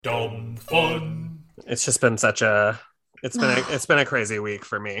Dumb fun. It's just been it's been a crazy week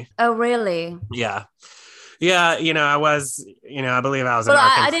for me. Oh, really? Yeah. Yeah, I believe I was in Well,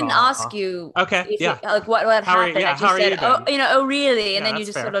 I didn't Arkansas. ask you Okay, if yeah. like what How are you? happened. I Yeah, how just are said, you oh, doing? oh, really? And Yeah, then you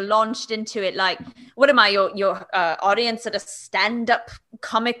that's just sort fair. of launched into it. Like, what am I? Your audience at a stand-up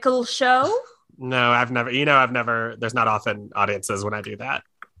comical show? No, I've never there's not often audiences when I do that.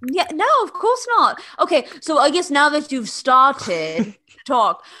 Yeah, no, of course not. Okay, so I guess now that you've started to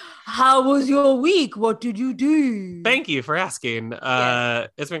talk, how was your week? What did you do? Thank you for asking. Yes.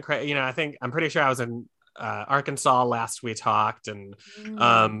 It's been crazy. I'm pretty sure I was in Arkansas last we talked, and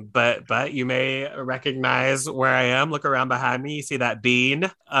Mm. but you may recognize where I am. Look around behind me. You see that bean?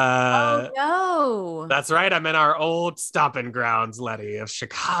 Oh no. That's right. I'm in our old stomping grounds, Letty, of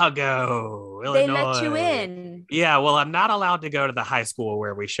Chicago, They let you Illinois. in. Yeah, well, I'm not allowed to go to the high school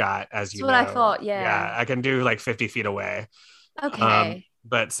where we shot, as That's you what I know. thought, Yeah, yeah. I can do like 50 feet away. Okay.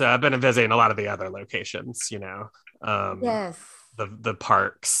 But so I've been visiting a lot of the other locations, Yes. the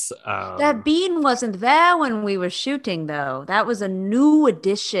parks. That bean wasn't there when we were shooting, though. That was a new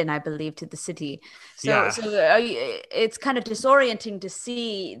addition, I believe, to the city. So, Yeah, so it's kind of disorienting to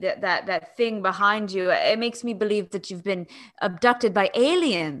see that thing behind you. It makes me believe that you've been abducted by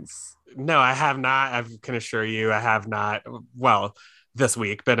aliens. no, I have not. I can assure you, I have not. Well, this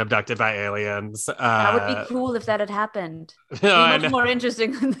week been abducted by aliens. That would be cool if that had happened. No, Be I much know. more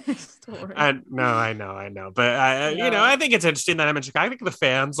interesting than this story. No, I know, but No. I think it's interesting that I'm in Chicago. I think the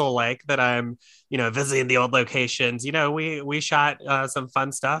fans will like that I'm, visiting the old locations. We shot some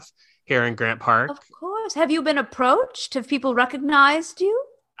fun stuff here in Grant Park. Of course. Have you been approached? Have people recognized you?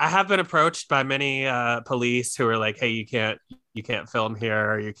 I have been approached by many police who are like, "Hey, you can't film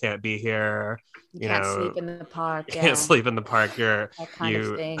here, or you can't be here, You you can't know, sleep in the park. you can't Yeah, sleep in the park. that kind of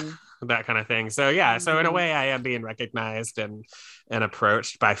You thing. that kind of thing." So yeah, so in a Mhm. way, I am being recognized and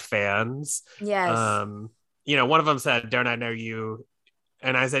approached by fans. Yes. Um, one of them said, "Don't I know you?"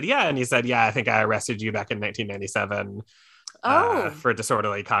 And I said, "Yeah." And he said, "Yeah, I think I arrested you back in 1997 Oh, for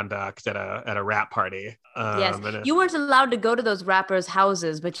disorderly conduct at a rap party." yes. And You weren't allowed to go to those rappers'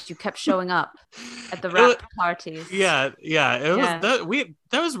 houses, but you kept showing up at the it was, rap parties. yeah, it was Yeah.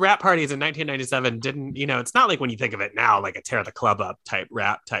 those rap parties in 1997 didn't, it's not like when you think of it now, like a tear the club up type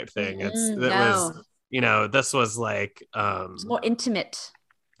rap type thing. Mm-mm, It was, no. this was like, It's more intimate.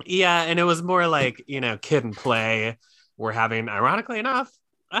 yeah, and it was more like, kid and play. We're having, ironically enough,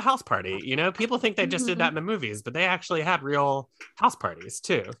 a house party. People think they just did that Mhm. in the movies, but they actually had real house parties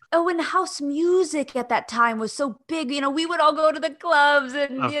too. Oh, and house music at that time was so big. We would all go to the clubs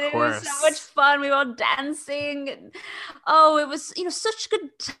and, Of it was so much course. fun. We were all dancing. And, oh, it was, such good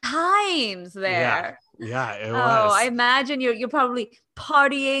times Yeah. there. Yeah, it Oh, I was. imagine you're probably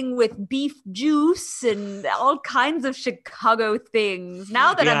partying with beef juice and all kinds of Chicago things.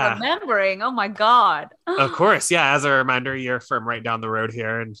 Now that I'm Yeah. remembering, oh my God. Of course. Yeah. As a reminder, you're from right down the road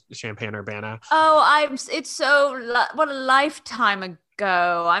here in Champaign Urbana. Oh, it's what a lifetime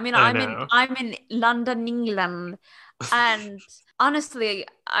ago. I mean, I I'm in know. I'm in London, England, and honestly,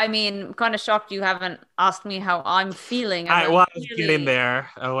 I mean, kind of shocked you haven't asked me how I'm feeling, as I I'm was getting clearly, there.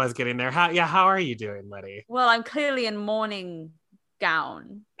 I was getting there. How are you doing, Letty? well, I'm clearly in morning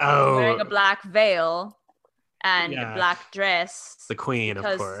gown. I'm wearing a Oh, black veil and a yeah. black dress The Queen, of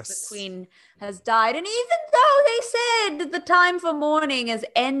because the course. queen has died. And even though they said that the time for mourning has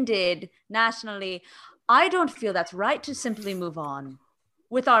ended nationally, I don't feel that's right to simply move on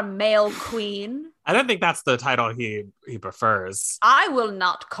with our male queen. I don't think that's the title he prefers. I will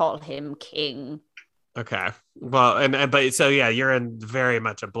not call him king. Okay. Well, and but so yeah, you're in very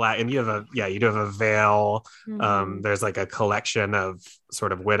much a black, and you do have a veil. Mhm. There's like a collection of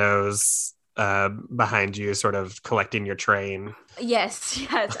sort of widows behind you, sort of collecting your train. Yes,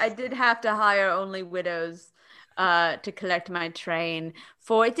 yes, I did have to hire only widows to collect my train,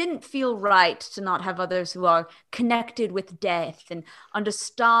 for it didn't feel right to not have others who are connected with death and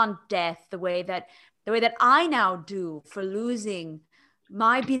understand death the way that I now do for losing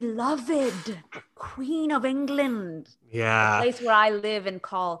my beloved Queen of England, the Yeah. place where I live and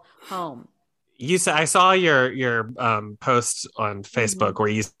call home. You said I saw your post on Mhm. Facebook where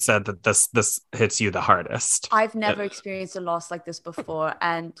you said that this hits you the hardest. I've Uh, never experienced a loss like this before,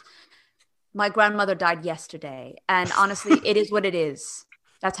 and my grandmother died yesterday, and honestly, it is what it is.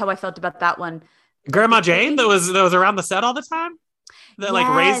 That's how I felt about that one. The Grandma Jane Queen? that was around the set all the time that like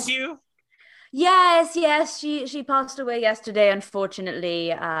raised Yes. you. Yes, yes. She passed away yesterday,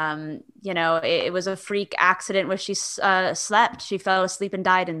 unfortunately. It was a freak accident where she slept. She fell asleep and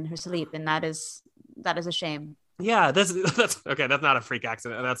died in her sleep, and that is a shame. Yeah, that's okay. That's not a freak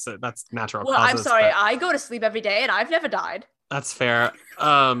accident. That's natural Well, I'm causes, sorry. but I go to sleep every day, and I've never died. That's fair.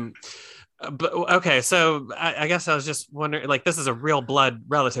 But okay, so I guess I was just wondering, like, this is a real blood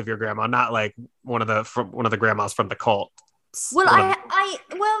relative, your grandma, not like one of the grandmas from the cult. Well, I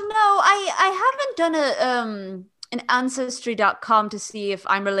haven't done an ancestry.com to see if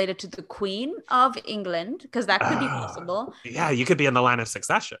I'm related to the Queen of England, because that could be possible. Yeah, you could be in the line of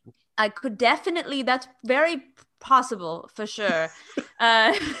succession. I could definitely, that's very possible for sure.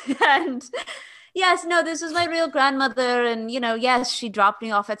 And yes, no, this was my real grandmother. And, yes, she dropped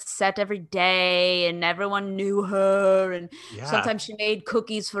me off at set every day and everyone knew her. And sometimes she made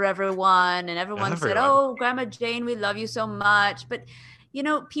cookies for everyone. And everyone said, oh, Grandma Jane, we love you so much. But,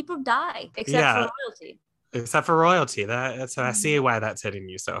 people die except for royalty. Except for royalty. That's I see why that's hitting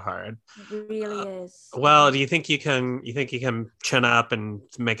you so hard. It really is. Well, do you think you can chin up and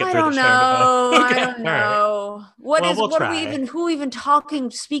make it I through don't the show know. today? I don't know. Right. Who are we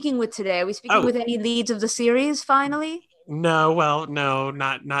even speaking with today? Are we speaking with any leads of the series finally? No,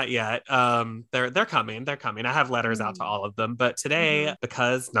 not yet. They're coming. I have letters out to all of them, but today,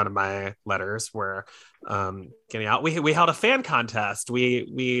 because none of my letters were getting out, we held a fan contest.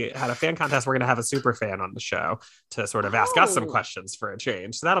 We had a fan contest. We're gonna have a super fan on the show to sort of ask us some questions for a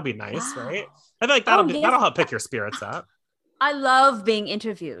change. So that'll be nice, right? I feel like that'll help pick your spirits up. I love being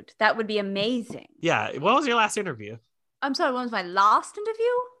interviewed. That would be amazing. Yeah. What was your last interview? I'm sorry, when was my last interview?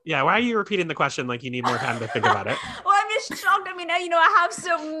 Yeah, why are you repeating the question like you need more time to think about it? Well, I'm just shocked. I mean, I have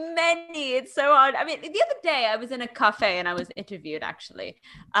so many. It's so hard. I mean, the other day I was in a cafe and I was interviewed, actually.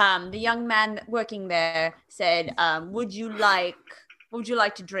 The young man working there said, would you like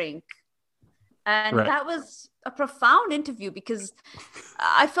to drink? And that was a profound interview because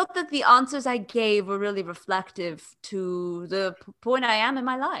I felt that the answers I gave were really reflective to the point I am in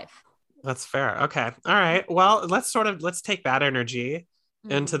my life. That's fair. Okay. All right. Well, let's take that energy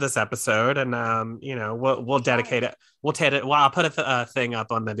into this episode, and we'll dedicate it. Well, I'll put a thing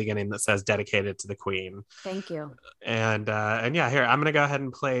up on the beginning that says "dedicated to the Queen." Thank you. And yeah, here I'm gonna go ahead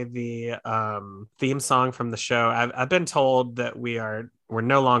and play the theme song from the show. I've been told that we're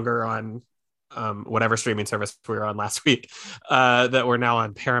no longer on whatever streaming service we were on last week. That we're now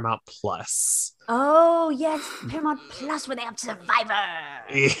on Paramount Plus. Oh, yes, Paramount Plus, where they have Survivor.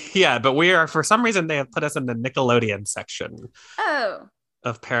 Yeah, but for some reason, they have put us in the Nickelodeon section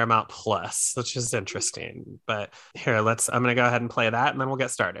of Paramount Plus, which is interesting. But here, I'm going to go ahead and play that, and then we'll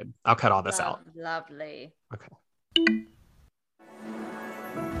get started. I'll cut all this out. Lovely. Okay.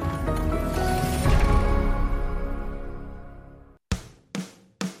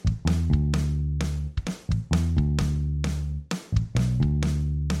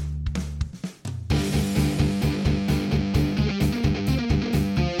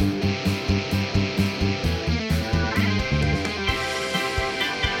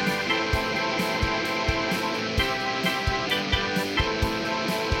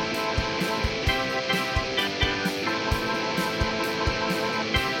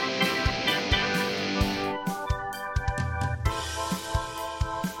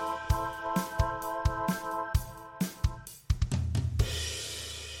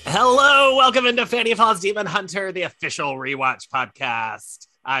 Hello, welcome into Fanny Falls Demon Hunter, the official rewatch podcast.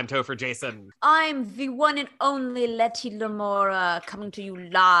 I'm Topher Jason. I'm the one and only Letty Lamora, coming to you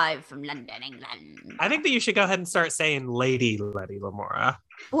live from London, England. I think that you should go ahead and start saying Lady Letty Lamora.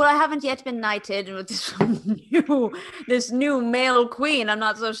 Well, I haven't yet been knighted with this new male queen. I'm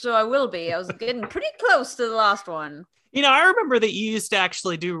not so sure I will be. I was getting pretty close to the last one. I remember that you used to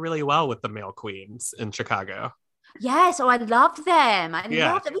actually do really well with the male queens in Chicago. Yes, I loved them. Loved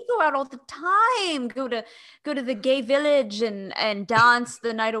them. We go out all the time. Go to the gay village and dance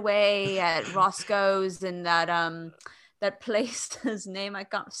the night away at Roscoe's and that place. His name I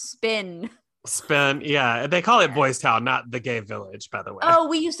can't Spin. Yeah. They call it Boys Town, not the gay village, by the way. Oh,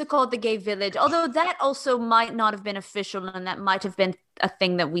 we used to call it the gay village. Although that also might not have been official, and that might have been a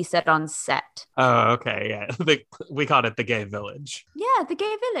thing that we said on set. Oh, okay. Yeah. We called it the gay village. Yeah, the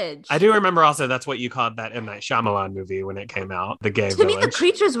gay village. I do remember also that's what you called that M. Night Shyamalan movie when it came out, the gay village. To me, the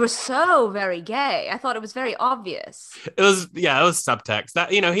creatures were so very gay. I thought it was very obvious. It was subtext. That,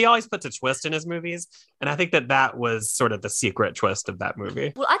 he always puts a twist in his movies, and I think that was sort of the secret twist of that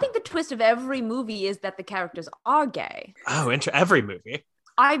movie. Well, I think the twist of every movie is that the characters are gay. Oh, every movie.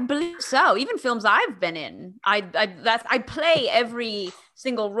 I believe so. Even films I've been in, I play every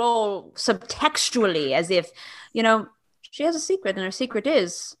single role subtextually, as if, she has a secret, and her secret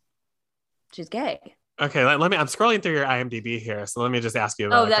is she's gay. Okay, I'm scrolling through your IMDb here, so let me just ask you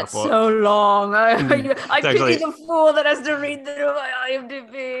about that's so long. I pity the fool that has to read through my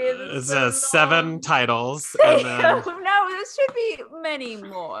IMDb. It says 7 titles. No, there should be many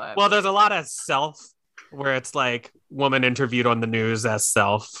more. Well, there's a lot of where it's like woman interviewed on the news as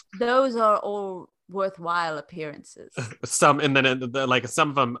self. Those are all worthwhile appearances. Some, and then like some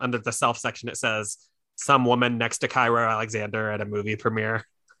of them under the self section, it says some woman next to Cairo Alexander at a movie premiere.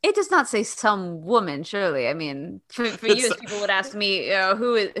 It does not say some woman, surely. I mean, for years, people would ask me,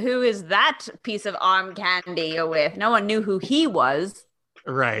 who is that piece of arm candy you're with? No one knew who he was.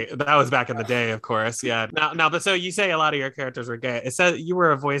 Right. That was back in the day, of course. Yeah. Now, but so you say a lot of your characters were gay. It said you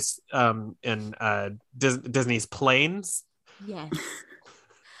were a voice in Disney's Planes. Yes.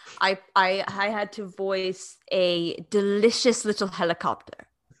 I had to voice a delicious little helicopter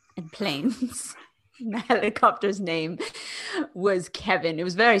in Planes. The helicopter's name was Kevin. It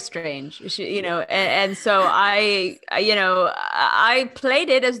was very strange, and so I played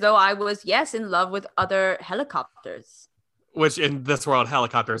it as though I was, yes, in love with other helicopters. Which in this world,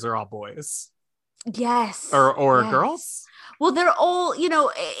 helicopters are all boys. Yes. Or yes. girls? Well, they're all, in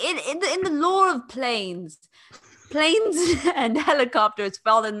the lore of planes and helicopters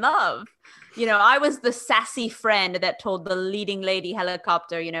fell in love. I was the sassy friend that told the leading lady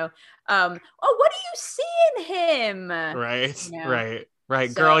helicopter, oh, what do you see in him? Right.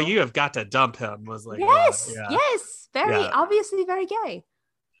 So, girl, you have got to dump him. Was like, yes, obviously very gay.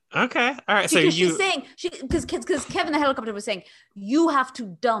 Okay, all right. Because she's saying, because Kevin the helicopter was saying, you have to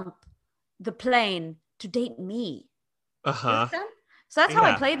dump the plane to date me. So that's how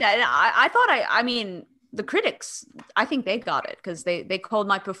I played that. And I thought I mean, the critics, I think they got it because they called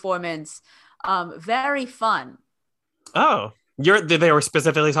my performance very fun. Oh, they were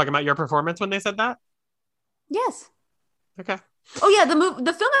specifically talking about your performance when they said that? Yes. Okay. Oh yeah,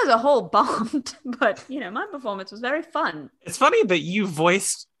 the film as a whole bombed, but my performance was very fun. It's funny that you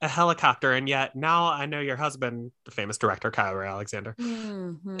voiced a helicopter, and yet now I know your husband, the famous director Cairo Alexander,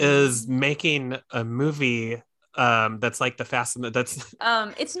 is making a movie that's like the Fast and that's.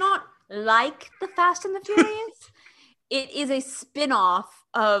 It's not like the Fast and the Furious. It is a spin-off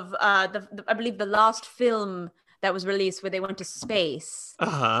of I believe the last film that was released where they went to space,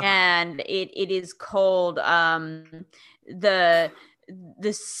 and it is called the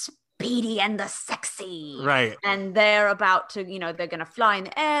Speedy and the Sexy, right? And they're about to, they're gonna fly in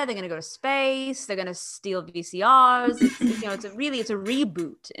the air, they're gonna go to space, they're gonna steal VCRs. It's a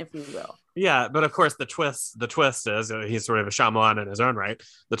reboot, if you will. Yeah, but of course the twist is he's sort of a Shyamalan in his own right.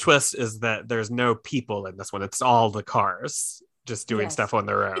 The twist is that there's no people in this one; it's all the cars just doing stuff on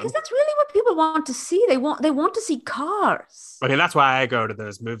their own. Because that's really what people want to see. They want to see cars. I mean, that's why I go to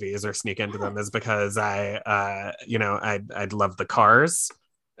those movies or sneak into them, is because I'd love the cars.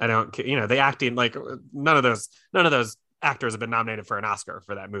 I don't, the acting, like none of those actors have been nominated for an Oscar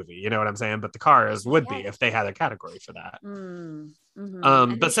for that movie. You know what I'm saying? But the cars would be if they had a category for that.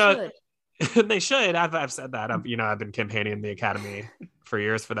 But so they should. I've said that. I've been campaigning the Academy for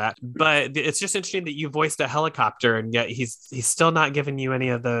years for that. But it's just interesting that you voiced a helicopter, and yet he's still not giving you any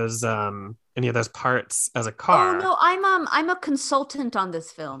of those parts as a car. Oh no, I'm a consultant on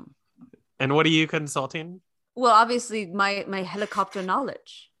this film. And what are you consulting? Well, obviously my helicopter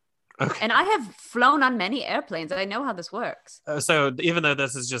knowledge. Okay. And I have flown on many airplanes. I know how this works. So even though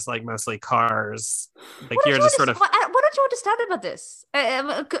this is just like mostly cars, like you're just sort of. What did you understand about this? I'm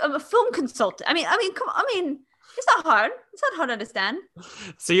a film consultant. I mean, it's not hard. It's not hard to understand.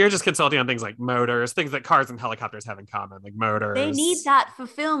 So you're just consulting on things like motors, things that cars and helicopters have in common, like motors. They need that for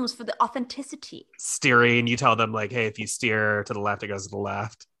films for the authenticity. Steering, you tell them like, hey, if you steer to the left, it goes to the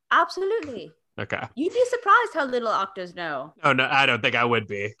left. Absolutely. Okay. You'd be surprised how little actors know. Oh, no, I don't think I would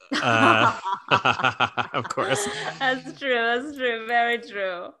be. Of course. That's true. Very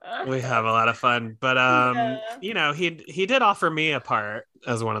true. We have a lot of fun. But, he did offer me a part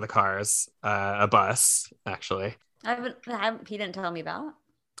as one of the cars, a bus, actually. He didn't tell me that.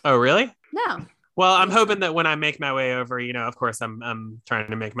 Oh, really? No. Well, I'm hoping that when I make my way over, of course, I'm trying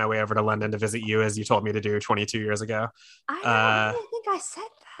to make my way over to London to visit you, as you told me to do 22 years ago. I don't think I said that.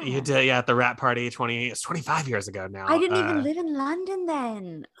 You did, yeah, at the Rat Party. It's 25 years ago now. I didn't even live in London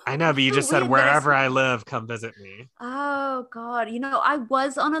then. I know, but you just said wherever I live, come visit me. Oh God, I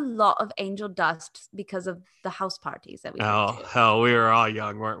was on a lot of angel dust because of the house parties that we. Oh hell, we were all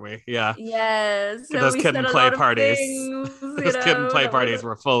young, weren't we? Yeah. Yes. So those kid and play parties. Those kid and play parties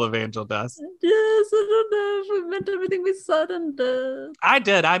were full of angel dust. Yes, I don't know if we meant everything we said and did. I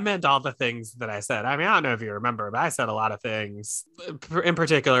did. I meant all the things that I said. I mean, I don't know if you remember, but I said a lot of things, in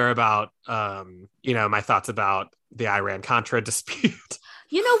particular about, my thoughts about the Iran-Contra dispute.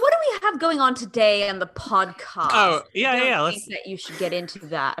 What do we have going on today on the podcast? Oh, yeah. I think that you should get into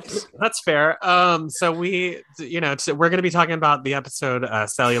that. That's fair. So we're going to be talking about the episode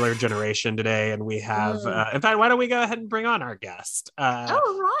Cellular Generation today, and we have, in fact, why don't we go ahead and bring on our guest?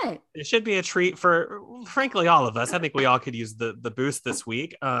 Right. It should be a treat for, frankly, all of us. I think we all could use the boost this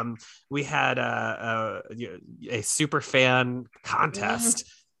week. We had a super fan contest.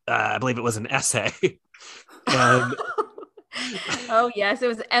 I believe it was an essay. And oh yes, it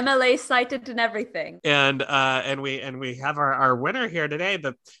was MLA cited and everything. And we have our winner here today,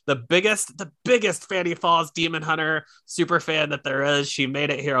 the biggest Fanny Falls Demon Hunter super fan that there is. She made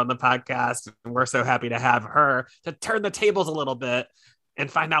it here on the podcast, and we're so happy to have her to turn the tables a little bit and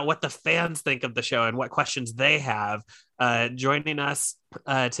find out what the fans think of the show and what questions they have. Joining us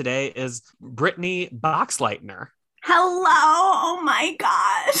today is Brittany Boxleitner. Hello! Oh my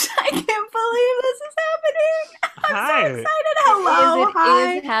gosh! I can't believe this is happening. I'm Hi. so excited. Hello!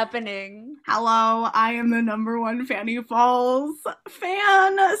 Hi. It is happening. Hello! I am the #1 Fanny Falls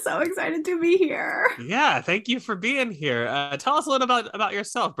fan. So excited to be here. Yeah, thank you for being here. Tell us a little about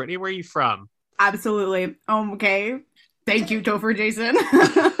yourself, Brittany. Where are you from? Absolutely. Okay. Thank you, Topher Jason.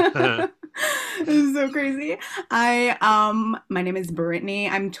 This is so crazy. My name is Brittany.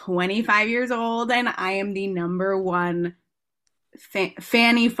 I'm 25 years old, and I am the #1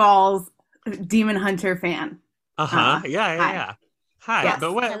 Fanny Falls Demon Hunter fan. Yeah. Hi. Yes.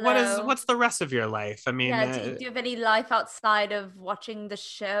 But Hello. what's the rest of your life? I mean, Do you have any life outside of watching the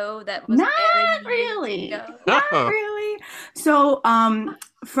show that was Not airing really. years ago? Not really. So,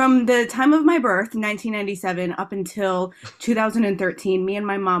 from the time of my birth, 1997, up until 2013, me and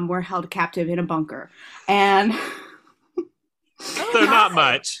my mom were held captive in a bunker, and so not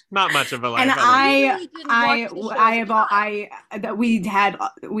much of a life. And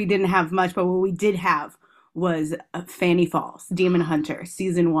we didn't have much, but what we did have was Fanny Falls Demon Hunter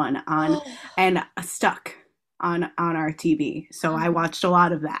season 1 and stuck on our TV. So I watched a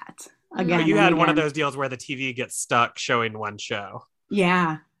lot of that again. But you had one of those deals where the TV gets stuck showing one show.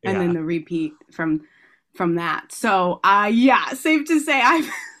 Yeah, and then the repeat from that. So safe to say I've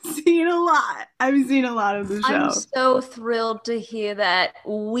seen a lot. I've seen a lot of the show. I'm so thrilled to hear that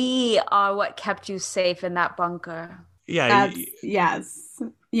we are what kept you safe in that bunker. Yeah. Yes.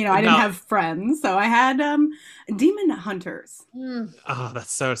 I didn't have friends, so I had demon hunters. Oh,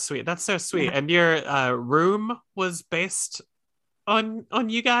 that's so sweet. Yeah. And your room was based on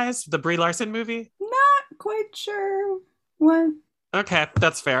you guys, the Brie Larson movie? Not quite sure what. Okay,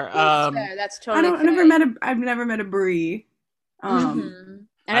 that's fair. That's totally fair. I've never met a Brie. I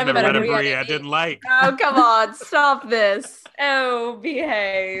never met a Brie I didn't like. Oh, come on. Stop this. Oh,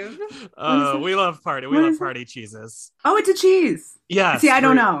 behave. We love party cheeses. Oh, it's a cheese. Yeah. See, I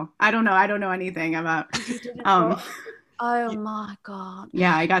don't know anything about. Oh my God.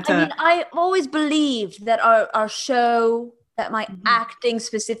 Yeah, I got to. I mean, I always believed that our show, that my acting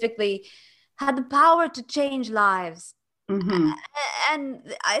specifically, had the power to change lives. And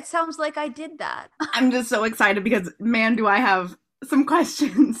it sounds like I did that. I'm just so excited because, man, do I have some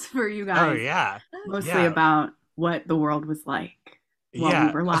questions for you guys. Oh, yeah. Mostly about what the world was like while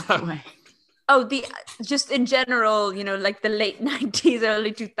we were locked away. Oh, just in general, like the late 90s,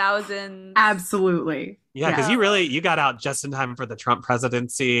 early 2000s. Absolutely. Yeah, because you got out just in time for the Trump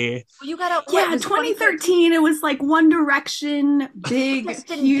presidency. You got out. Yeah, 2013. It was like One Direction, big,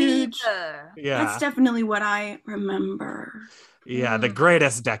 huge. Yeah, that's definitely what I remember. Yeah, the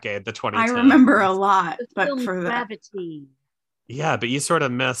greatest decade, the 2010s. I remember a lot, but for Gravity. Yeah, but you sort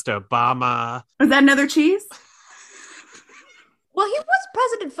of missed Obama. Was that another cheese? Well, he was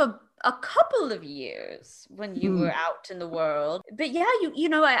president for a couple of years when you were out in the world. But yeah,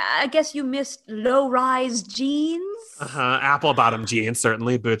 I guess you missed low-rise jeans. Apple-bottom jeans,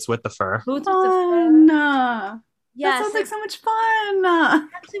 certainly. Boots with the fur. Boots with the fur. Yeah, that sounds like so much fun.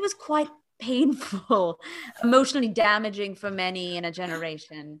 Actually, it was quite painful, emotionally damaging for many in a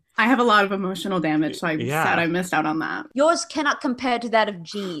generation. I have a lot of emotional damage, so I'm sad I missed out on that. Yours cannot compare to that of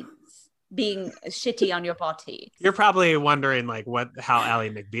jeans being shitty on your body. You're probably wondering how Ally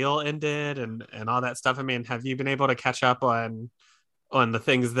McBeal ended and all that stuff. I mean, have you been able to catch up on the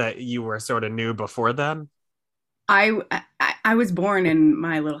things that you were sort of new before then? I was born in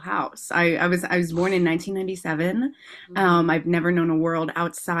my little house. I was born in 1997. I've never known a world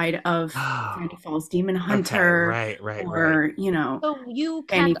outside of Fanny Falls Demon Hunter. Okay, right. Or, So you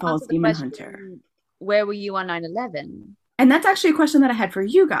Fanny can't Falls answer the Demon question, Hunter. Where were you on 9/11? And that's actually a question that I had for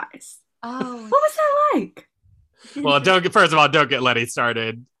you guys. Oh. What was that like? Well, first of all, don't get Letty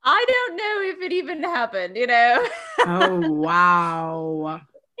started. I don't know if it even happened, Oh, wow.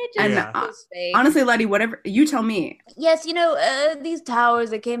 It just And feels fake. honestly, Letty, whatever you tell me. Yes, these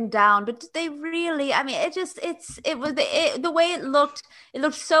towers that came down, but did they really? I mean, it was the way it looked. It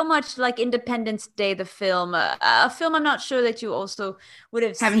looked so much like Independence Day, the film, a film I'm not sure that you also would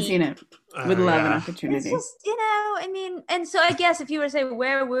have Haven't seen it. Would love an opportunity. It's just, I mean, and so I guess if you were to say,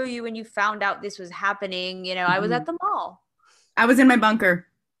 where were you when you found out this was happening? I was at the mall. I was in my bunker.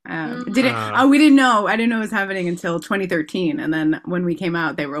 We didn't know. I didn't know it was happening until 2013, and then when we came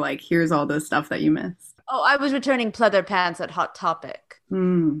out, they were like, "Here's all the stuff that you missed." Oh, I was returning pleather pants at Hot Topic.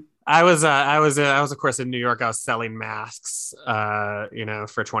 I was of course in New York. I was selling masks, for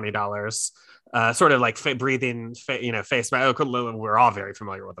 $20. Sort of like breathing, face mask. We're all very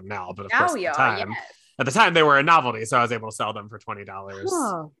familiar with them now, but of course at the time they were a novelty, so I was able to sell them for $20.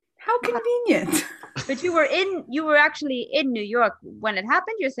 Oh. How convenient! But you were actually in New York when it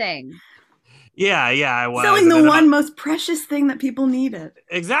happened, you're saying? Yeah, I was selling the one most precious thing that people needed.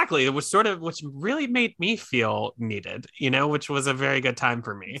 Exactly. It was which really made me feel needed, which was a very good time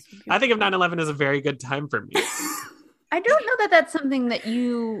for me. I think of 9/11 as a very good time for me. I don't know that that's something that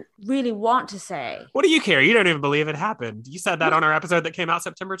you really want to say. What do you care? You don't even believe it happened. You said that on our episode that came out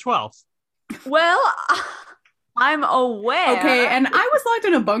September 12th. Well, I'm aware. Okay, and I was locked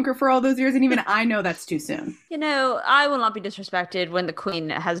in a bunker for all those years, and even I know that's too soon. I will not be disrespected when the Queen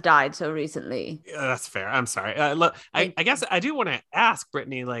has died so recently. Yeah, that's fair. I'm sorry. Look, I guess I do want to ask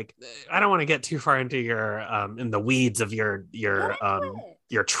Brittany. Like, I don't want to get too far into your in the weeds of your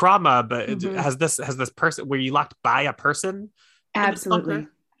trauma, but has this person, were you locked by a person? Absolutely.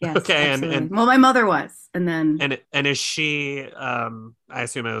 Yes. Okay. Absolutely. And well, my mother was, and then and is she? I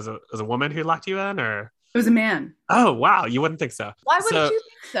assume it was a woman who locked you in, or. It was a man. Oh, wow. You wouldn't think so. Why wouldn't you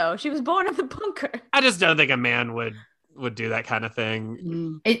think so? She was born in the bunker. I just don't think a man would do that kind of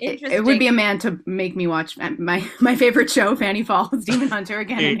thing. It would be a man to make me watch my favorite show, Fanny Falls, Demon Hunter,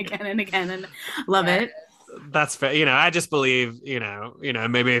 again and again and again, and love it. That's fair. I just believe,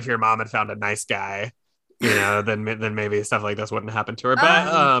 maybe if your mom had found a nice guy, then maybe stuff like this wouldn't happen to her.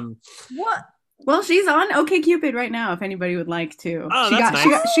 But what? Well, she's on OkCupid right now, if anybody would like to. Oh,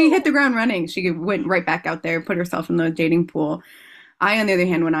 nice. She hit the ground running. She went right back out there, put herself in the dating pool. I, on the other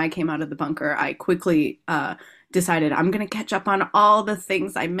hand, when I came out of the bunker, I quickly decided I'm going to catch up on all the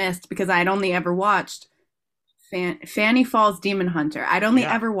things I missed, because I had only ever watched Fanny Falls Demon Hunter. I'd only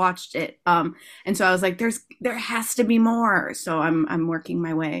ever watched it. And so I was like, there has to be more. So I'm working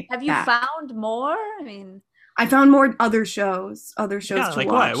my way. Have you found more? I mean, I found more other shows to like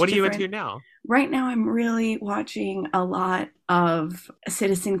watch. What are you into now? Right now, I'm really watching a lot of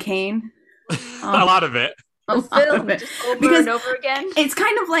Citizen Kane. A lot of it. Over and over again. It's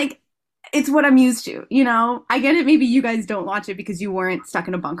kind of like, it's what I'm used to. I get it. Maybe you guys don't watch it because you weren't stuck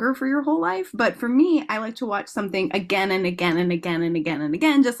in a bunker for your whole life. But for me, I like to watch something again and again and again and again and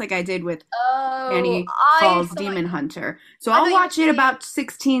again, just like I did with Fanny Falls Demon Hunter. So I'll watch it about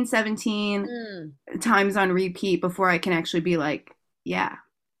 16, 17 times on repeat before I can actually be like, yeah.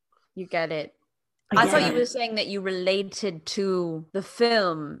 You get it. I thought you were saying that you related to the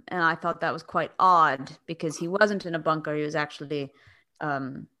film, and I thought that was quite odd because he wasn't in a bunker. He was actually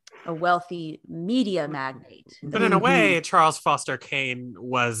a wealthy media magnate. But in a way, Charles Foster Kane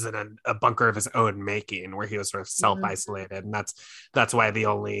was in a bunker of his own making, where he was sort of self-isolated, and that's why the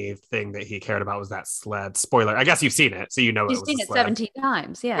only thing that he cared about was that sled. Spoiler, I guess you've seen it, so you know. You've seen it 17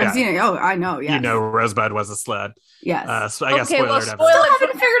 times. Yeah, I've seen it. Oh, I know. Yeah, Rosebud was a sled. Yes. So I guess spoiler. I still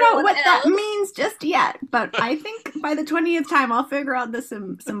haven't figured out what that means just yet, but I think by the 20th time I'll figure out the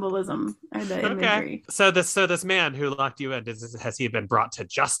symbolism or the imagery. So this man who locked you in, has he been brought to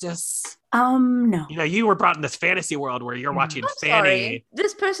justice? No. You were brought in this fantasy world where you're watching Fanny. Sorry.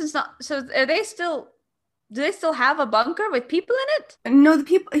 This person's not. So are they still? Do they still have a bunker with people in it? No, the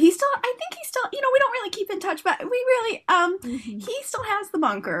people. I think he still. We don't really keep in touch, but we really. He still has the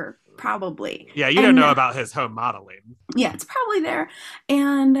bunker, probably. Yeah, you don't know about his home modeling. Yeah, it's probably there,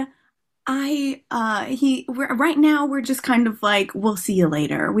 and right now we're just kind of like, we'll see you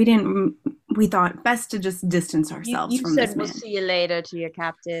later. We thought best to just distance ourselves from this man. You said, we'll see you later to your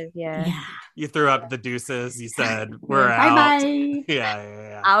captive. Yeah. You threw up the deuces. You said, we're out. Bye-bye.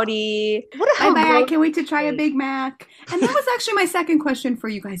 Yeah. Howdy. Bye-bye. I can't wait to try a Big Mac. And that was actually my second question for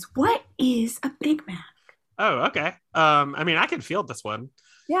you guys. What is a Big Mac? Oh, okay. I can field this one.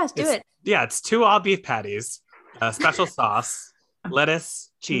 Yeah, let's do it. Yeah, it's 2 all beef patties, special sauce,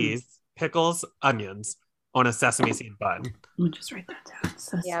 lettuce, cheese, pickles, onions on a sesame seed bun. Let me just write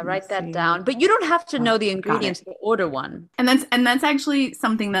that down. Write that down. But you don't have to know the ingredients to order one. And that's actually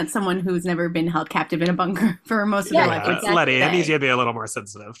something that someone who's never been held captive in a bunker for most of their life would say. Letty, I need you to be a little more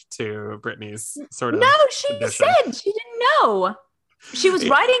sensitive to Brittany's sort of No, she condition. said she didn't know. She was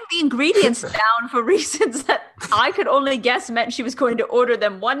writing the ingredients down for reasons that I could only guess meant she was going to order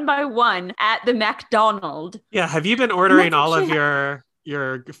them one by one at the McDonald's. Yeah, have you been ordering all of your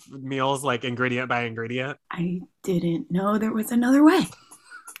meals like ingredient by ingredient? I didn't know there was another way.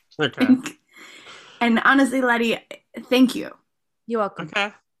 Okay. And honestly, Letty, thank you. You're welcome.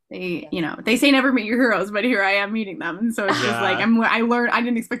 Okay. They say never meet your heroes, but here I am meeting them, and so it's just like I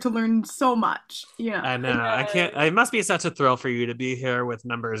didn't expect to learn so much. I know. I can't. It must be such a thrill for you to be here with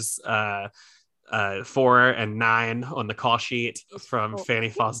numbers 4 and 9 on the call sheet from Fanny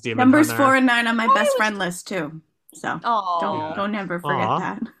Falls Demon Numbers Hunter. 4 and 9 on my best friend list too. So don't ever forget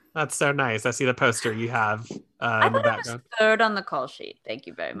that. That's so nice. I see the poster you have I in the thought background. I was 3rd on the call sheet. Thank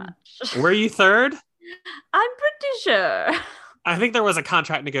you very much. Were you 3rd? I'm pretty sure. I think there was a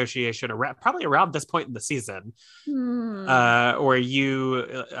contract negotiation probably around this point in the season, where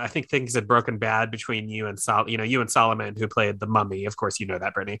I think things had broken bad between you and Solomon, who played the Mummy. Of course, you know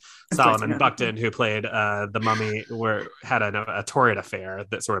that, Brittany. Solomon Buckton, who played the Mummy, had a torrid affair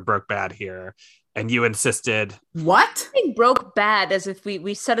that sort of broke bad here, and you insisted. What? I think broke bad as if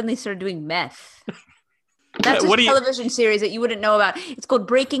we suddenly started doing meth. That's a television series that you wouldn't know about. It's called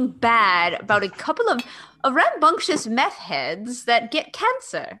Breaking Bad, about a couple of rambunctious meth heads that get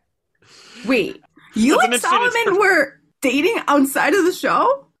cancer. Wait, you and Solomon were dating outside of the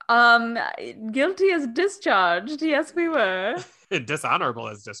show? Guilty as discharged. Yes, we were. Dishonorable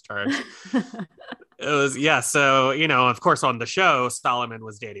as discharged. It was, so, of course, on the show, Solomon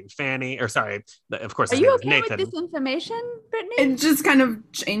was dating Fanny, of course, Are you okay Nathan. With this information, Brittany? It's just kind of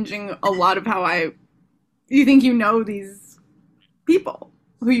changing a lot of how you think you know these people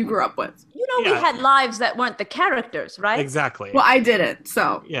who you grew up with. We had lives that weren't the characters, right? Exactly. Well, I didn't,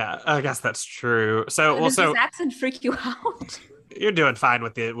 so. Yeah, I guess that's true. So, does this accent freak you out? You're doing fine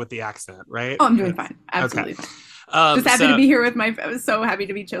with the accent, right? Oh, I'm doing fine. Absolutely fine. Just happy to be here with I was so happy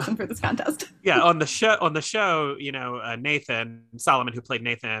to be chosen for this contest. Yeah, on the show, Nathan Solomon, who played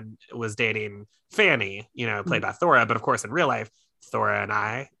Nathan, was dating Fanny, played by Thora, but of course in real life, Thora and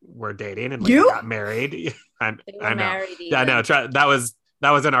I were dating and got married. I know. Married yeah, I know. That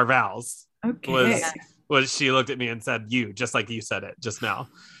was in our vows. Okay. Was she looked at me and said "you," just like you said it just now.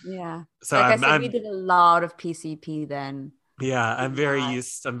 Yeah. So I said, we did a lot of PCP then. Yeah, I'm very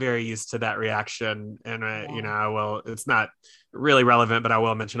used to that reaction, and I will. It's not really relevant, but I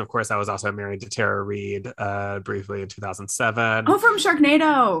will mention, of course, I was also married to Tara Reid briefly in 2007. Oh, from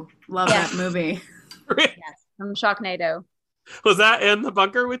Sharknado! Love that movie. Yes, from Sharknado. Was that in the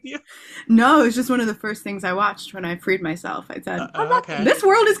bunker with you? No, it was just one of the first things I watched when I freed myself. I said, okay. This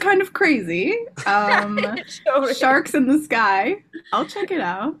world is kind of crazy. Sharks in the sky. I'll check it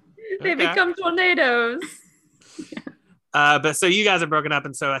out. They become tornadoes. But so you guys are broken up,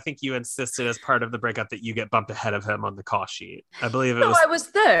 and so I think you insisted as part of the breakup that you get bumped ahead of him on the call sheet. I believe it was. I was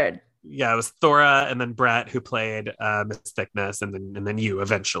 3rd. Yeah, it was Thora and then Brett who played Miss Thickness, and then you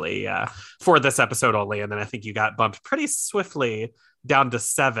eventually for this episode only, and then I think you got bumped pretty swiftly down to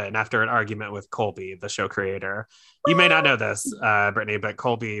 7 after an argument with Colby, the show creator. You may not know this, Brittany, but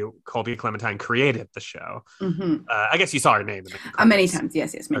Colby Clementine created the show. Mm-hmm. I guess you saw her name in the many times.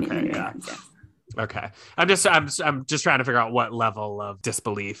 Yes, many times. Yes. Okay, I'm just trying to figure out what level of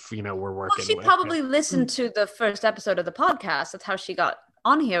disbelief we're working. Well, she with. probably listened to the first episode of the podcast. That's how she got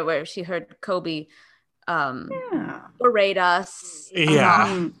on here, where she heard Kobe berate us,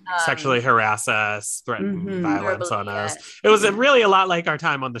 sexually harass us, threaten violence verbally, on us. It was really a lot like our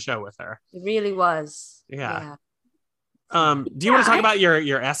time on the show with her. It really was. Yeah. Do you want to talk about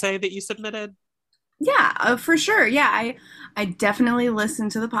your essay that you submitted? Yeah, for sure. Yeah, I definitely listen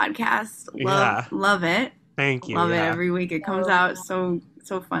to the podcast. Love it. Thank you. Love it every week. It comes out so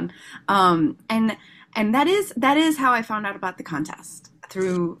fun. And that is how I found out about the contest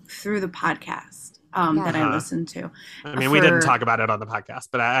through the podcast that I listened to. I mean, we didn't talk about it on the podcast,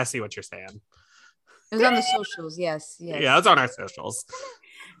 but I see what you're saying. It was on the socials. Yes. Yeah, it's on our socials.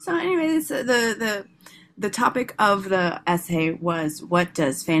 So, anyways, the topic of the essay was, what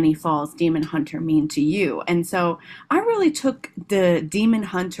does Fanny Falls Demon Hunter mean to you? And so I really took the demon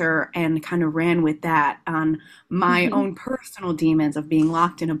hunter and kind of ran with that on my own personal demons of being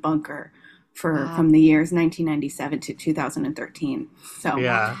locked in a bunker from the years 1997 to 2013. So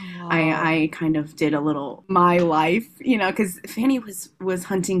I kind of did a little my life, because Fanny was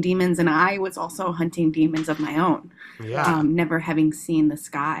hunting demons and I was also hunting demons of my own. Yeah. Never having seen the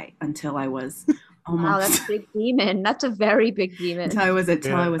sky until I was almost. Wow, that's a big demon. That's a very big demon. Until I was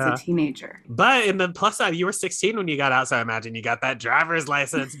a teenager. But in the plus side, you were 16 when you got out, so I imagine you got that driver's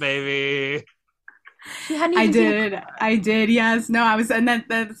license, baby. I did. Yes. No, I was, and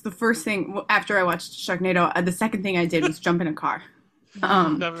that's the first thing after I watched Sharknado. The second thing I did was jump in a car.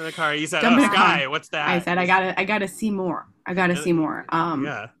 Jump in the car. You said, Jump in a car. Sky, what's that? I said, I gotta see more. I gotta see more.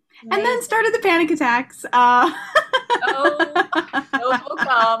 Yeah. And then started the panic attacks. Those will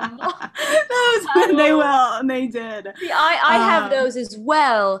come. They will, and they did. See, I have those as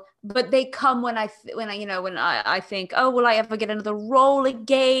well, but they come when I think, oh, will I ever get another role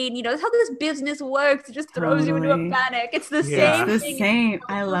again? You know, that's how this business works. It just throws you into a panic. It's the same It's the thing. same.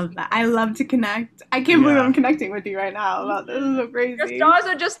 I love that. I love to connect. I can't believe I'm connecting with you right now about this. This is so crazy. Your stars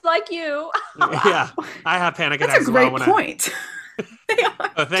are just like you. Yeah, I have panic attacks. That's a great point. They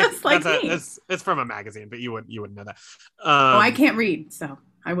are just like me. It's from a magazine, but you wouldn't know that. I can't read, so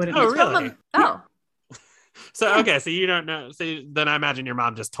I wouldn't. Oh, really? So, Yeah. okay, so you don't know. So then I imagine your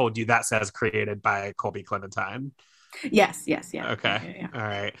mom just told you that says created by Colby Clementine. Yes. Yeah. Okay. All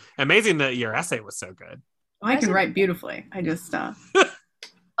right. Amazing that your essay was so good. Well, I can write beautifully. I just...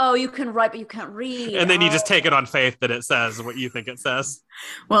 Oh, you can write, but you can't read. And then you just take it on faith that it says what you think it says.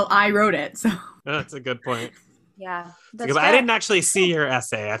 Well, I wrote it, so... That's a good point. Yeah. Because I didn't actually see your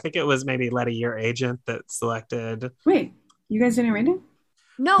essay. I think it was maybe Letty, your agent, that selected. Wait, you guys didn't read it?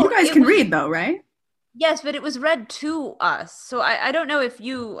 No. You guys can read, though, right? Yes, but it was read to us. So I don't know if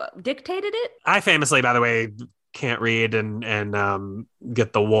you dictated it. I famously, by the way, can't read and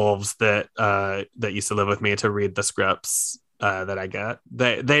get the wolves that used to live with me to read the scripts that I get.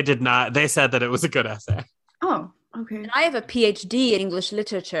 They did not. They said that it was a good essay. Oh, okay. And I have a PhD in English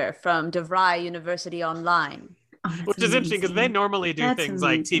literature from DeVry University Online. Which is interesting because they normally do things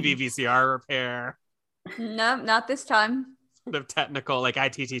like TV VCR repair. No, not this time. Sort of technical, like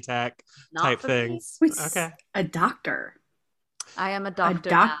ITT tech type things. Okay. A doctor. I am a doctor.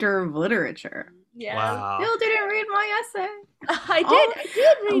 A doctor of literature. Yeah. Wow. Still didn't read my essay. I did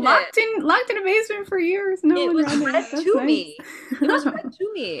read it. Locked in a basement for years. No it one was read read it. to me. It was read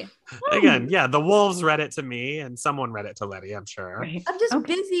to me. Again, yeah, the wolves read it to me and someone read it to Letty, I'm sure. Right. I'm just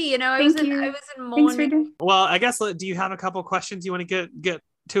busy, you know. I Thank was you. in Thanks, mourning. Rita. Well, I guess, do you have a couple questions you want to get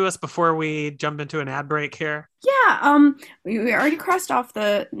to us before we jump into an ad break here? Yeah, we already crossed off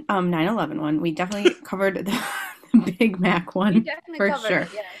the 9/11 one. We definitely covered the Big Mac one. You definitely for covered sure. it,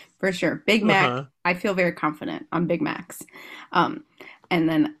 yes. For sure. Big Mac. I feel very confident on Big Macs. And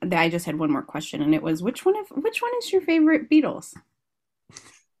then I just had one more question, and it was which one is your favorite Beatles?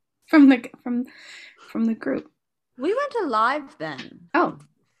 From the group. We went live then. Oh.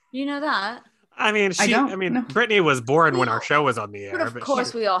 You know that? I mean, no. Brittany was born when our show was on the air. But of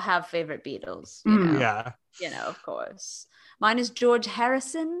course, we all have favorite Beatles. You know? Yeah. You know, of course. Mine is George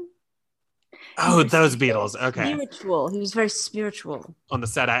Harrison. Oh, those Beatles. Okay. Spiritual. He was very spiritual. On the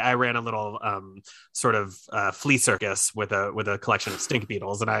set, I ran a little sort of flea circus with a collection of stink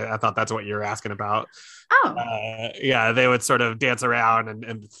beetles, and I thought that's what you were asking about. Oh. Yeah, they would sort of dance around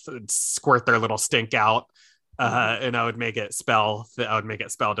and squirt their little stink out. And I would make it spell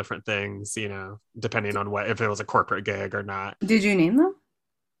different things, you know, depending on if it was a corporate gig or not. Did you name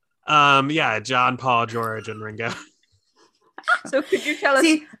them? Yeah, John, Paul, George, and Ringo. So could you tell us?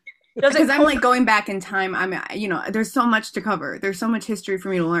 See, because I'm like going back in time. There's so much to cover. There's so much history for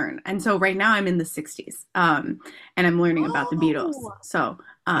me to learn. And so right now I'm in the 60s. And I'm learning about the Beatles. So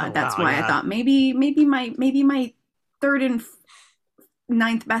that's why I thought maybe my third and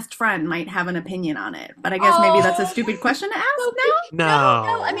ninth best friend might have an opinion on it. But I guess maybe that's a stupid question to ask now.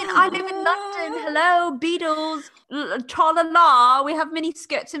 No. I mean, I live in London. Hello, Beatles. Tra-la-la. We have mini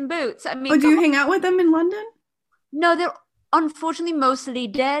skirts and boots. I mean, do you hang out with them in London? No, they're unfortunately mostly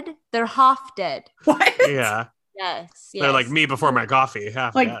dead. They're half dead. What? Yeah. Yes. They're like me before my coffee.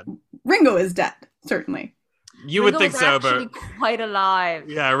 Half dead. Ringo is dead, certainly. You would think so, but quite alive.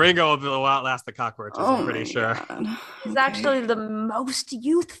 Yeah, Ringo will outlast the cockroaches. I'm pretty sure. He's actually the most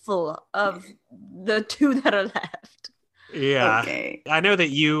youthful of the two that are left. Yeah. Okay. I know that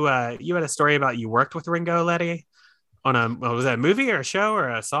you had a story about you worked with Ringo, Letty, on was that a movie or a show or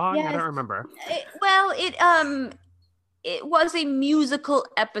a song? Yes. I don't remember. It was a musical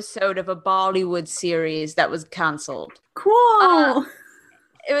episode of a Bollywood series that was cancelled. Cool.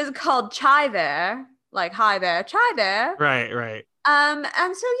 It was called Chai There, like hi there, chai there. Right.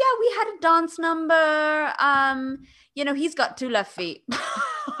 And so we had a dance number. He's got two left feet.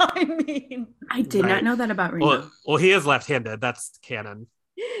 I mean, I did not know that about Ringo. Well, he is left-handed. That's canon.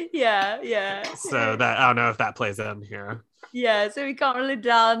 Yeah. So that I don't know if that plays in here. Yeah, so we can't really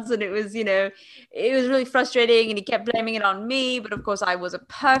dance, and it was really frustrating, and he kept blaming it on me, but of course I was a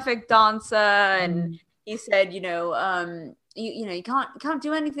perfect dancer, and he said, you can't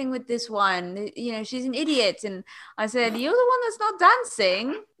do anything with this one, she's an idiot, and I said, you're the one that's not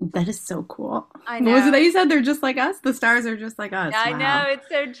dancing. That is so cool. I know. What was it that you said? They're just like us? The stars are just like us. I know, it's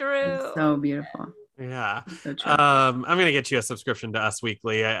so true. It's so beautiful. Yeah. So true. I'm gonna get you a subscription to Us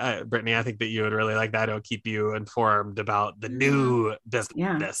Weekly. Brittany, I think that you would really like that. It'll keep you informed about the new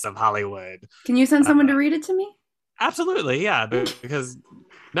business of Hollywood. Can you send someone to read it to me? Absolutely, yeah, because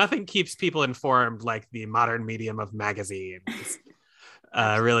nothing keeps people informed like the modern medium of magazines.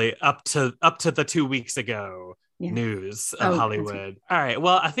 Really, up to the 2 weeks ago news of Hollywood. All right,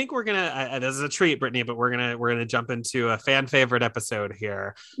 well, I think we're gonna. This is a treat, Brittany, but we're gonna jump into a fan favorite episode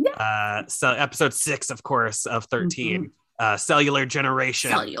here. Yeah. So episode 6, of course, of 13. Cellular Generation.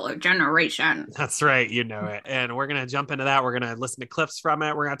 Cellular Generation. That's right, you know it. And we're going to jump into that. We're going to listen to clips from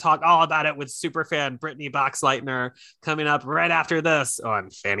it. We're going to talk all about it with superfan Brittany Boxleitner coming up right after this on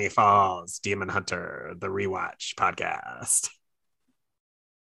Fanny Falls, Demon Hunter, the Rewatch podcast.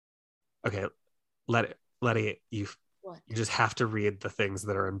 Okay, Letty, you just have to read the things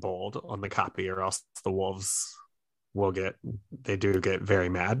that are in bold on the copy, or else the wolves they do get very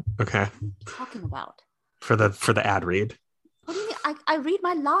mad. Okay. What are you talking about? For the ad read. What do you mean? I read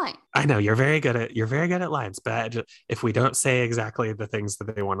my line. I know you're very good at lines, but if we don't say exactly the things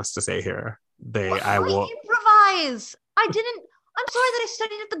that they want us to say here, I will improvise. I'm sorry that I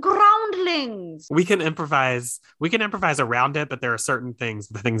studied at the Groundlings. We can improvise around it, but there are certain things,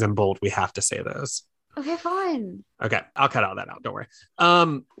 the things in bold, we have to say those. Okay, fine. Okay, I'll cut all that out. Don't worry.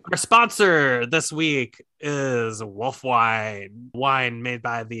 Our sponsor this week is Wolf Wine made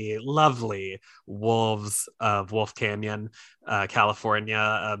by the lovely wolves of Wolf Canyon,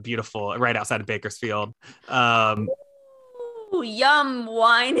 California, beautiful, right outside of Bakersfield. Ooh, yum!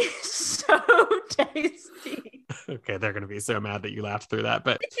 Wine is so tasty. Okay, they're going to be so mad that you laughed through that,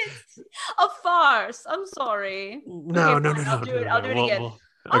 but it's a farce. I'm sorry. No. I'll do it again.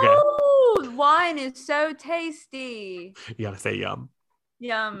 Okay. Oh, wine is so tasty. You gotta say yum.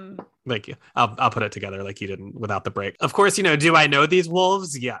 Yum. Thank you. I'll put it together like you didn't without the break. Of course, do I know these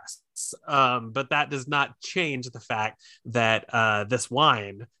wolves? Yes. But that does not change the fact that this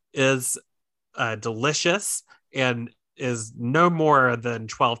wine is delicious and is no more than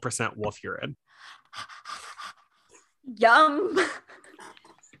 12% wolf urine. Yum.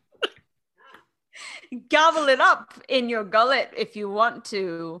 Gobble it up in your gullet if you want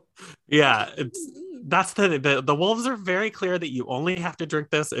to. Yeah, that's the wolves are very clear that you only have to drink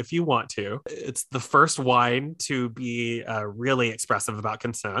this if you want to. It's the first wine to be really expressive about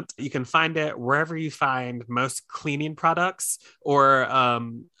consent. You can find it wherever you find most cleaning products or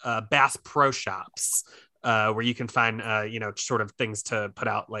Bass Pro Shops. Where you can find sort of things to put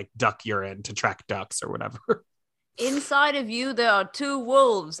out like duck urine to track ducks or whatever. Inside of you, there are 2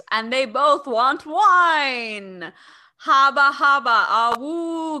 wolves, and they both want wine. Haba haba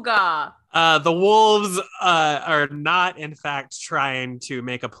awooga. The wolves are not, in fact, trying to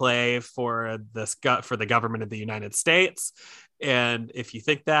make a play for the government of the United States. And if you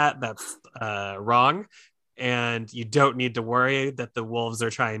think that's wrong, and you don't need to worry that the wolves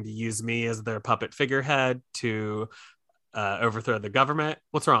are trying to use me as their puppet figurehead to overthrow the government.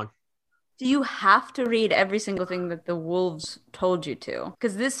 What's wrong? Do you have to read every single thing that the wolves told you to?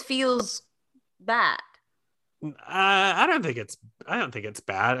 Because this feels bad. I don't think it's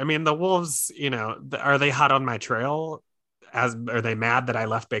bad. I mean, the wolves, are they hot on my trail? Are they mad that I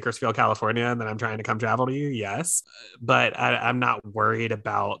left Bakersfield, California, and that I'm trying to come travel to you? Yes, but I'm not worried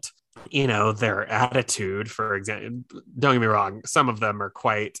about their attitude. For example, don't get me wrong, some of them are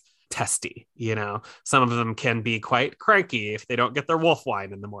quite testy. Some of them can be quite cranky if they don't get their wolf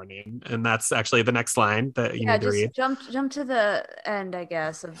wine in the morning, and that's actually the next line that you need to read. Jump to the end, I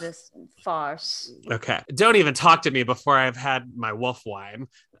guess, of this farce. Okay, don't even talk to me before I've had my wolf wine.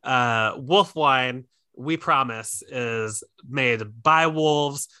 Wolf wine, we promise, is made by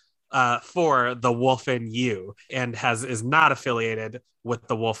wolves for the wolf in you, and is not affiliated with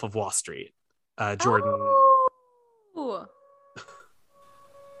the Wolf of Wall Street. Jordan. Oh.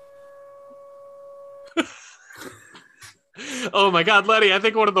 Oh my God, Letty, I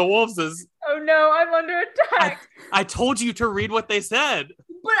think one of the wolves is... Oh no, I'm under attack. I told you to read what they said.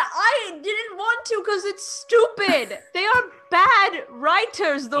 But I didn't want to because it's stupid. They are bad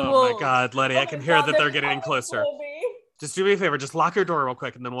writers, the wolves. Oh my God, Letty, I can hear that they're getting closer. Just do me a favor, just lock your door real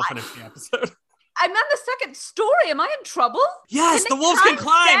quick and then we'll finish the episode. I'm on the second story. Am I in trouble? Yes, the wolves can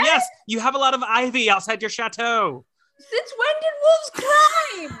climb. Yes, you have a lot of ivy outside your chateau. Since when did wolves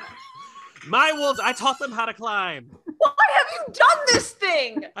climb? My wolves, I taught them how to climb. Why have you done this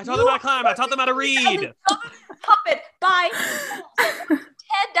thing? I taught them how to climb. I taught them how to read. Puppet by tear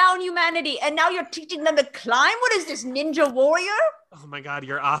down humanity, and now you're teaching them to climb? What is this, Ninja Warrior? Oh my God,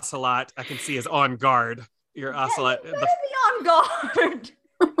 your ocelot, I can see, is on guard. Your ocelot. Be on guard.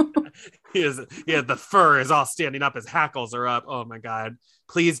 He has the fur is all standing up. His hackles are up. Oh my God.